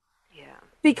happening.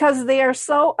 Because they are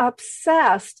so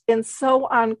obsessed and so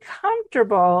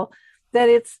uncomfortable that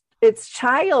it's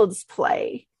child's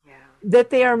play,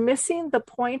 that they are missing the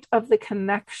point of the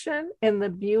connection and the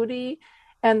beauty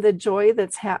and the joy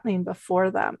that's happening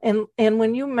before them. And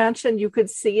when you mentioned you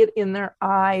could see it in their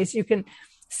eyes, you can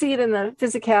see it in the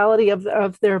physicality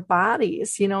of their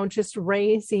bodies, just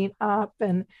raising up.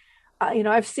 And,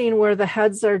 I've seen where the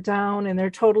heads are down and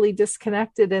they're totally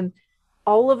disconnected, and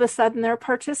all of a sudden they're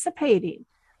participating.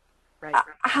 Right.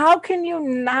 How can you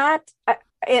not,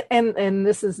 and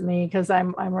this is me because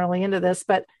I'm really into this,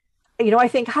 but, I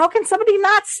think, how can somebody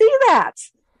not see that?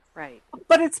 Right.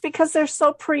 But it's because they're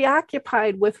so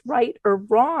preoccupied with right or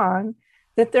wrong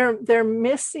that they're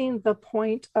missing the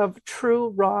point of true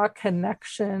raw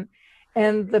connection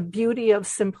and the beauty of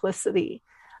simplicity.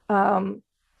 When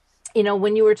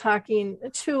you were talking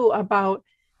too about,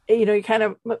 you kind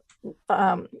of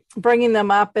bringing them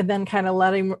up and then kind of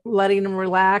letting them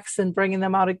relax and bringing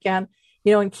them out again.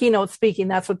 In keynote speaking,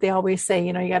 that's what they always say.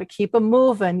 You got to keep them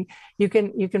moving. You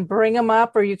can bring them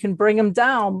up or you can bring them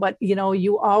down, but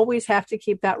you always have to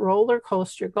keep that roller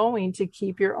coaster going to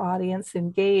keep your audience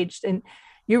engaged. And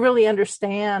you really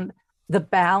understand the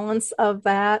balance of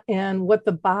that and what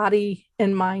the body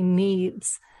and mind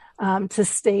needs to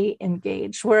stay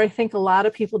engaged, where I think a lot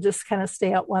of people just kind of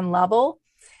stay at one level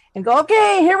and go,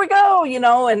 okay, here we go,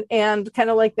 and kind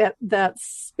of like that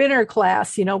spinner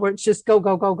class, where it's just go,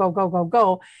 go, go, go, go, go,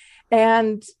 go.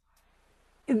 And,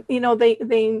 they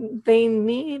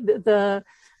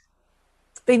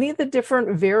need the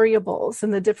different variables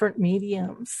and the different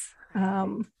mediums,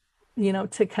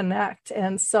 to connect.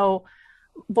 And so,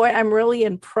 boy, I'm really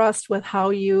impressed with how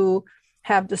you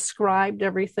have described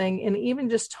everything. And even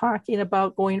just talking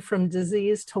about going from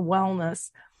disease to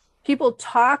wellness, people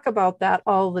talk about that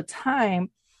all the time,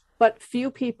 but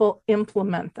few people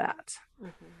implement that.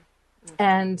 Mm-hmm.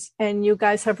 Mm-hmm. And you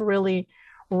guys have really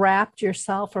wrapped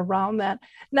yourself around that.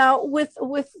 Now with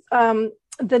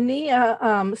the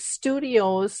NIA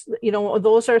studios,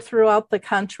 those are throughout the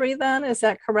country then, is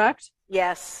that correct?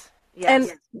 Yes.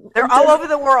 Yes. And they're all over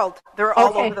the world.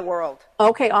 All over the world.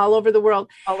 Okay, all over the world.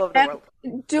 All over the world.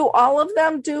 Do all of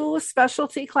them do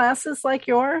specialty classes like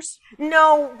yours?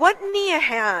 No, what NIA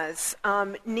has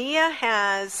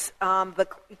the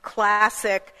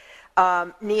classic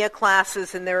NIA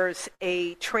classes, and there's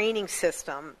a training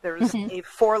system. There's mm-hmm. a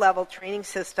 4-level training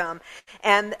system.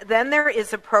 And then there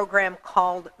is a program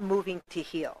called Moving to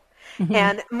Heal. Mm-hmm.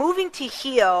 And Moving to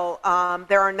Heal,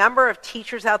 there are a number of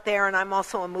teachers out there, and I'm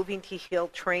also a Moving to Heal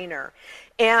trainer.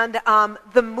 And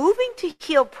the Moving to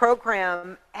Heal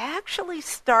program actually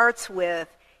starts with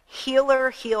Healer,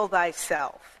 Heal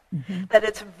Thyself. Mm-hmm. That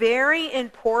it's very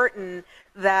important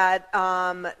that,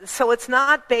 so it's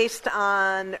not based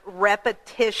on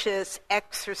repetitious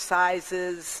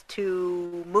exercises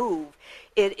to move.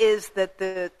 It is that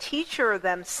the teacher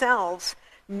themselves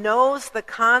knows the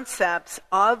concepts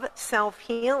of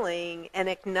self-healing and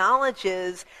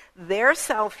acknowledges their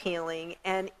self-healing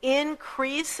and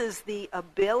increases the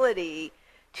ability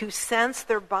to sense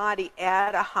their body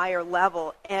at a higher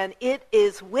level. And it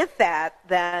is with that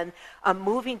then a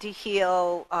Moving to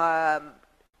Heal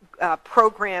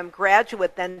program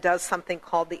graduate then does something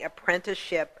called the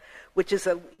apprenticeship, which is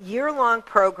a year-long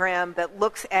program that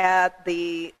looks at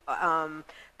the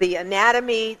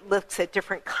anatomy, looks at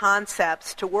different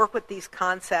concepts, to work with these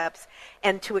concepts,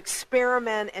 and to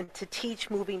experiment and to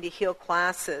teach Moving to Heal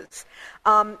classes.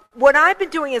 What I've been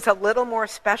doing is a little more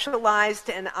specialized,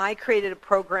 and I created a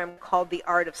program called The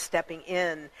Art of Stepping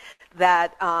In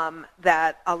that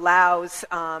allows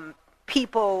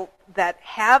people that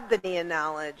have the NIA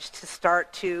knowledge to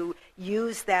start to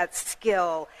use that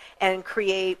skill and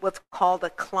create what's called a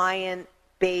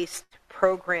client-based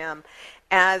program.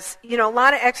 As a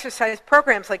lot of exercise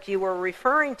programs like you were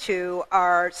referring to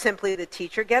are simply the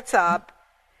teacher gets up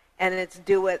and it's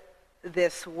do it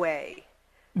this way.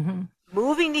 Mm-hmm.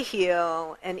 Moving to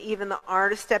Heal and even the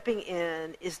Art of Stepping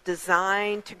In is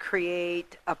designed to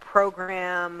create a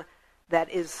program that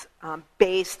is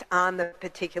based on the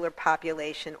particular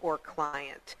population or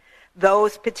client,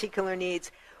 those particular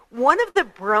needs. One of the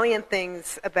brilliant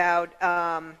things about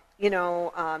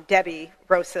Debbie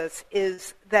Rosas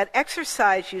is that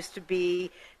exercise used to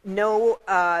be no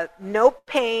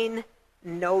pain,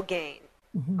 no gain.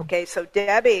 Mm-hmm. Okay, so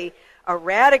Debbie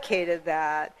eradicated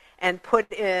that and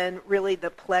put in really the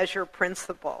pleasure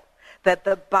principle, that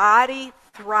the body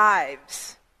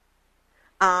thrives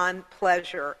on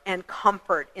pleasure and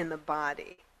comfort in the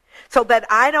body, so that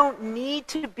I don't need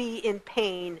to be in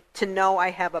pain to know I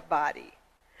have a body.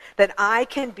 That I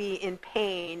can be in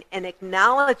pain and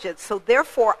acknowledge it. So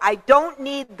therefore, I don't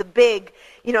need the big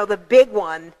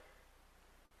one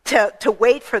to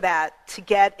wait for that to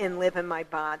get and live in my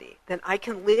body. Then I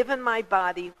can live in my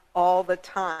body all the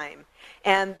time.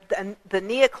 And the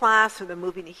NIA class or the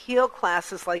Moving to Heal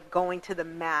class is like going to the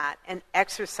mat and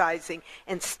exercising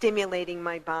and stimulating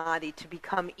my body to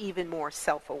become even more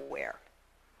self-aware.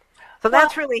 So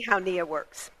that's really how NIA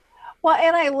works. Well,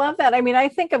 and I love that. I mean, I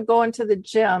think of going to the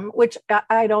gym, which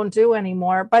I don't do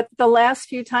anymore. But the last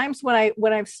few times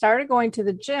when I've started going to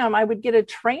the gym, I would get a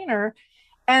trainer.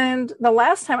 And the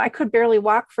last time I could barely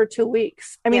walk for 2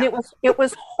 weeks. I mean, it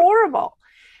was horrible.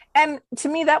 And to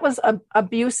me, that was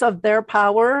abuse of their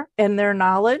power and their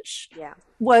knowledge. Yeah.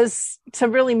 Was to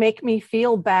really make me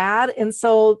feel bad. And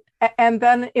so, and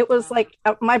then it was like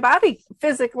my body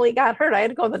physically got hurt. I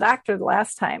had to go to the doctor the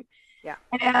last time. Yeah.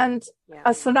 And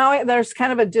so now there's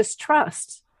kind of a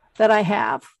distrust that I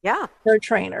have for a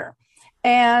trainer.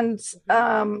 And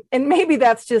maybe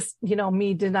that's just,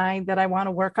 me denying that I want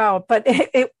to work out, but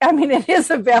it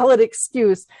is a valid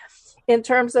excuse in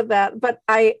terms of that. But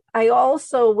I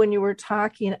also, when you were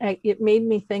talking, it made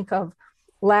me think of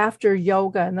laughter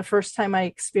yoga. And the first time I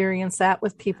experienced that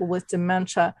with people with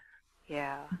dementia,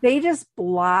 Yeah. they just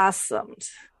blossomed.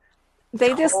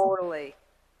 They just Totally.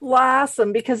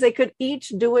 blossomed because they could each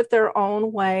do it their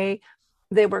own way.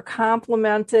 They were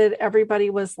complimented. Everybody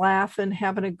was laughing,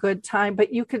 having a good time,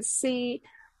 but you could see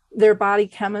their body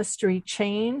chemistry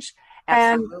change.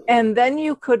 Absolutely. And then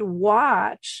you could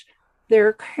watch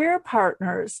their care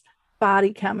partners'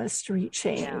 body chemistry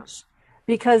change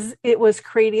because it was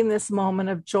creating this moment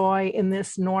of joy in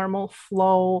this normal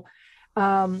flow.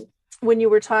 When you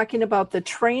were talking about the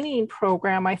training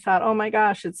program, I thought, oh my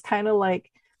gosh, it's kind of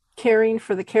like caring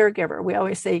for the caregiver. We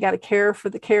always say you got to care for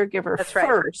the caregiver That's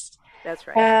first. Right. That's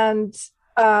right. And,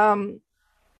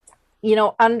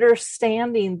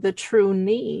 understanding the true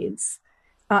needs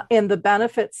and the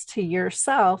benefits to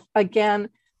yourself, again,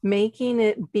 making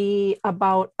it be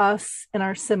about us and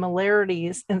our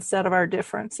similarities instead of our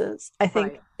differences, I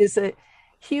think is a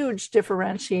huge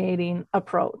differentiating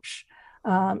approach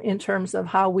in terms of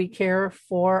how we care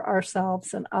for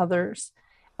ourselves and others.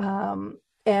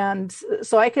 And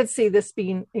so I could see this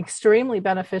being extremely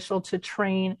beneficial to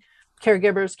train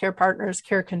caregivers, care partners,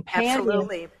 care companions,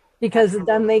 Absolutely. because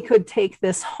then they could take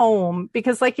this home.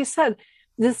 Because like you said,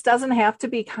 this doesn't have to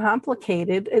be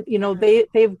complicated.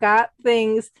 They've got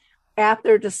things at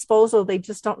their disposal. They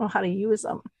just don't know how to use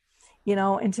them,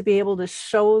 and to be able to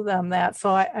show them that.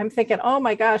 So I'm thinking, oh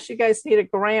my gosh, you guys need a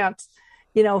grant,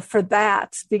 for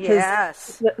that,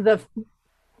 because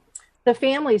the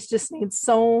families just need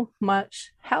so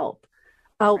much help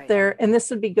out there. And this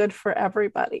would be good for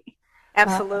everybody.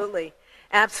 Absolutely.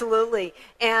 Absolutely.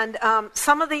 And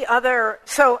some of the other,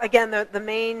 so again, the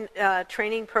main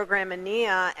training program in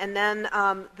NIA, and then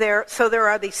there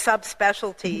are these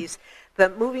subspecialties. The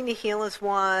Moving to Heal is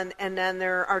one, and then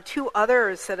there are two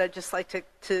others that I'd just like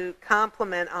to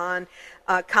comment on.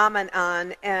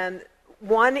 And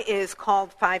one is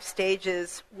called 5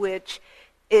 Stages, which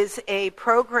is a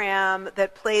program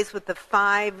that plays with the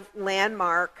 5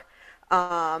 landmark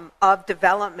of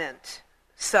development.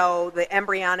 So the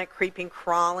embryonic, creeping,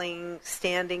 crawling,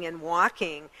 standing, and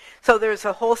walking. So there's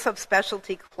a whole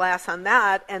subspecialty class on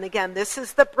that. And again, this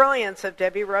is the brilliance of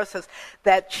Debbie Rosas,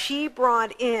 that she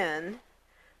brought in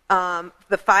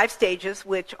the 5 stages,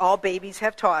 which all babies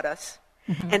have taught us,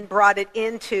 and brought it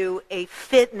into a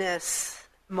fitness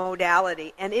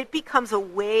modality. And it becomes a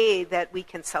way that we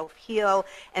can self-heal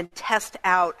and test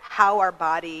out how our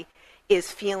body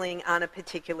is feeling on a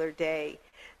particular day.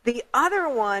 The other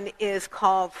one is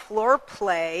called floor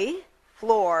play,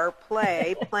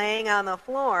 playing on the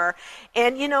floor.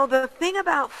 And, the thing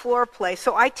about floor play,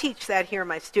 so I teach that here in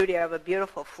my studio, I have a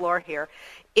beautiful floor here,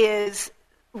 is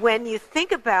when you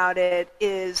think about it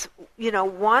is,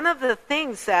 one of the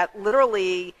things that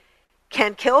literally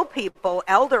can kill people,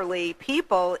 elderly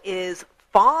people, is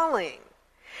falling.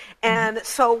 And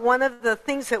so one of the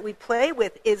things that we play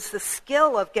with is the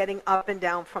skill of getting up and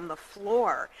down from the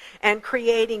floor and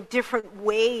creating different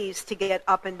ways to get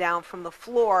up and down from the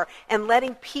floor and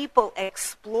letting people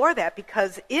explore that,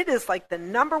 because it is like the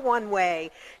number one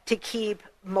way to keep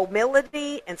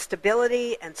mobility and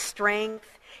stability and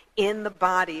strength in the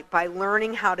body, by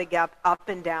learning how to get up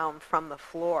and down from the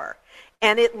floor.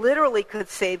 And it literally could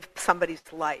save somebody's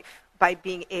life by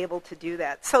being able to do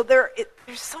that. So there's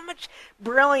so much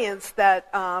brilliance that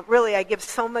really I give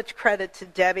so much credit to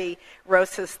Debbie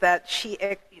Rosas, that she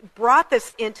brought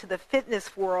this into the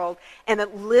fitness world, and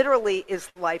it literally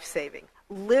is life-saving.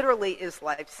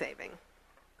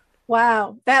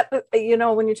 Wow. That,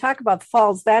 when you talk about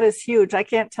falls, that is huge. I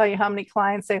can't tell you how many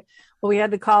clients say, well, we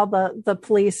had to call the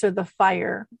police or the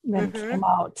fire and came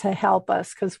out to help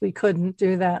us because we couldn't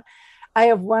do that. I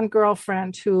have one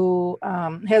girlfriend who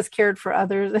has cared for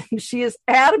others, and she is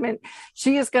adamant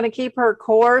she is going to keep her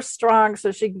core strong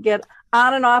so she can get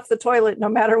on and off the toilet no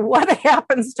matter what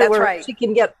happens to her. Right. She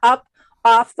can get up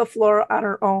off the floor on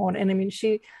her own. And I mean,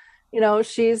 she's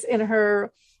in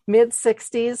her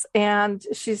mid-60s, and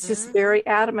she's just very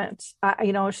adamant.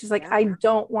 She's like, I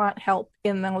don't want help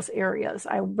in those areas.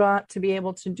 I want to be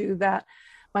able to do that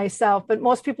myself. But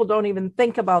most people don't even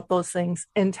think about those things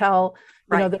until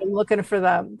they're looking for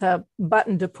the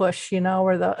button to push,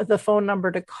 or the phone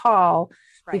number to call,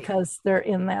 because they're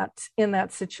in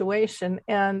that situation.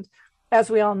 And as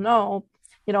we all know,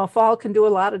 a fall can do a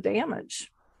lot of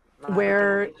damage,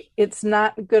 where it's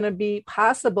not going to be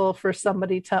possible for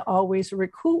somebody to always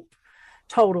recoup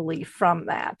totally from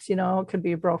that. It could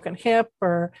be a broken hip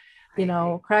or,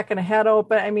 cracking a head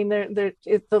open. I mean, the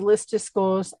list just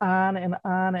goes on and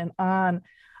on and on.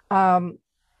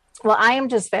 Well, I am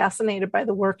just fascinated by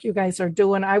the work you guys are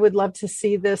doing. I would love to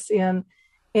see this in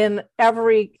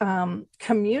every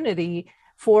community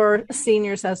for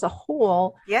seniors as a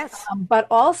whole. Yes. But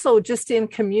also just in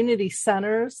community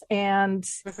centers. And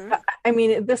I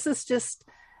mean, this is just,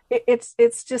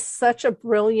 it's just such a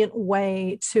brilliant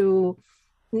way to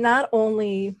not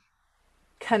only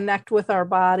connect with our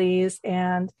bodies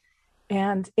and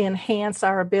enhance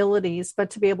our abilities, but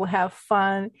to be able to have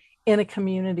fun in a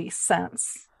community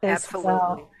sense as Absolutely.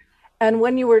 well. And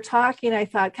when you were talking, I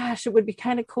thought, gosh, it would be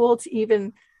kind of cool to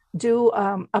even do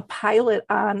a pilot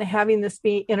on having this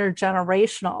be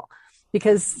intergenerational,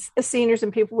 because seniors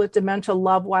and people with dementia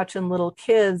love watching little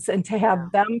kids, and to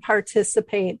have them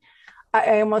participate,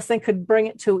 I almost think could bring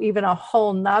it to even a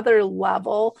whole nother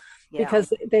level,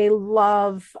 because they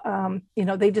love,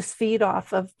 they just feed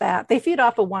off of that. They feed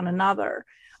off of one another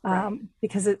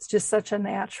because it's just such a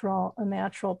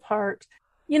natural part.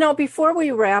 Before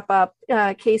we wrap up,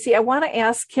 Casey, I want to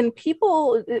ask,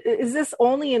 is this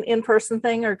only an in-person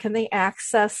thing, or can they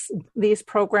access these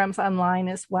programs online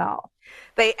as well?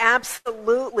 They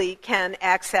absolutely can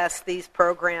access these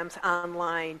programs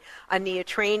online. A NIA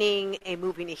training, a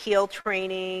Moving to Heal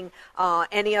training,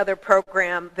 any other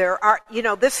program.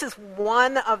 This is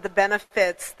one of the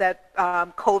benefits that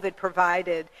COVID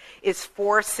provided, is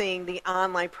forcing the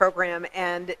online program.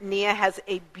 And NIA has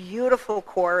a beautiful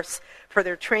course for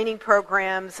their training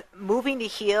programs. Moving to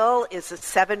Heal is a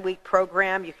 7-week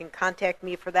program. You can contact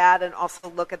me for that, and also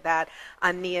look at that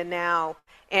on NIA Now.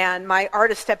 And my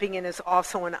Art of Stepping In is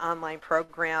also an online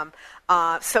program.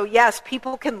 So yes,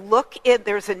 people can look at,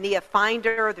 there's a NIA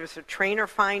Finder, there's a Trainer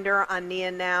Finder on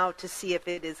NIA Now to see if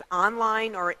it is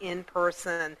online or in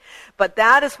person. But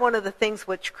that is one of the things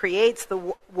which creates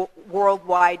the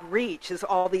worldwide reach, is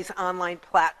all these online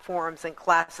platforms and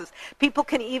classes. People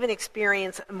can even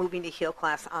experience a Moving to Heal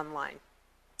class online.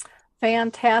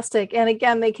 Fantastic. And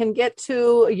again, they can get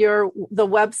to the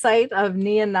website of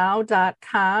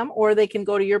nianow.com, or they can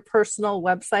go to your personal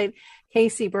website,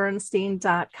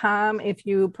 caseybernstein.com. If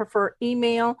you prefer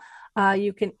email,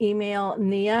 you can email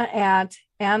Nia at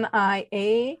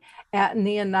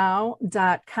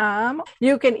nia@nianow.com.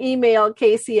 You can email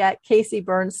Casey at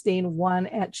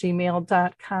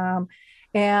caseybernstein1@gmail.com.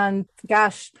 And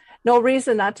gosh, no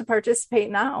reason not to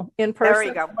participate now, in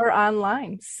person or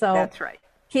online. So that's right.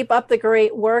 Keep up the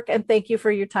great work, and thank you for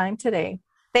your time today.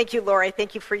 Thank you, Lori.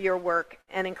 Thank you for your work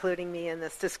and including me in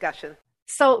this discussion.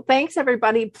 So thanks,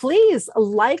 everybody. Please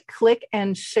like, click,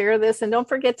 and share this. And don't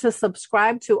forget to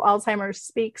subscribe to Alzheimer's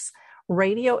Speaks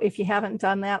Radio if you haven't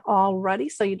done that already,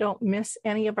 so you don't miss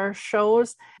any of our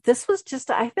shows. This was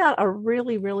just, I thought, a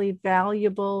really, really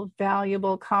valuable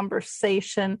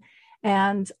conversation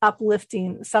and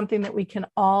uplifting, something that we can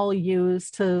all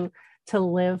use to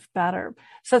live better.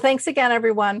 So thanks again,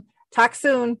 everyone. Talk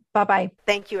soon. Bye-bye.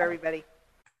 Thank you, everybody.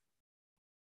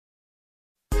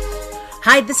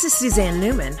 Hi, this is Suzanne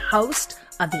Newman, host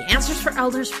of the Answers for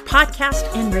Elders podcast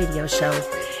and radio show.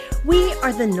 We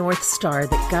are the North Star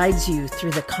that guides you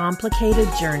through the complicated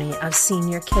journey of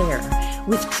senior care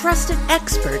with trusted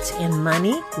experts in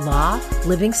money, law,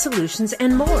 living solutions,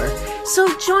 and more. So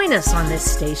join us on this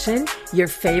station, your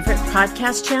favorite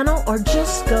podcast channel, or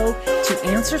just go to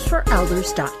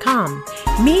AnswersForElders.com.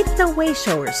 Meet the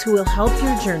Wayshowers who will help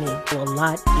your journey go a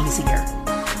lot easier.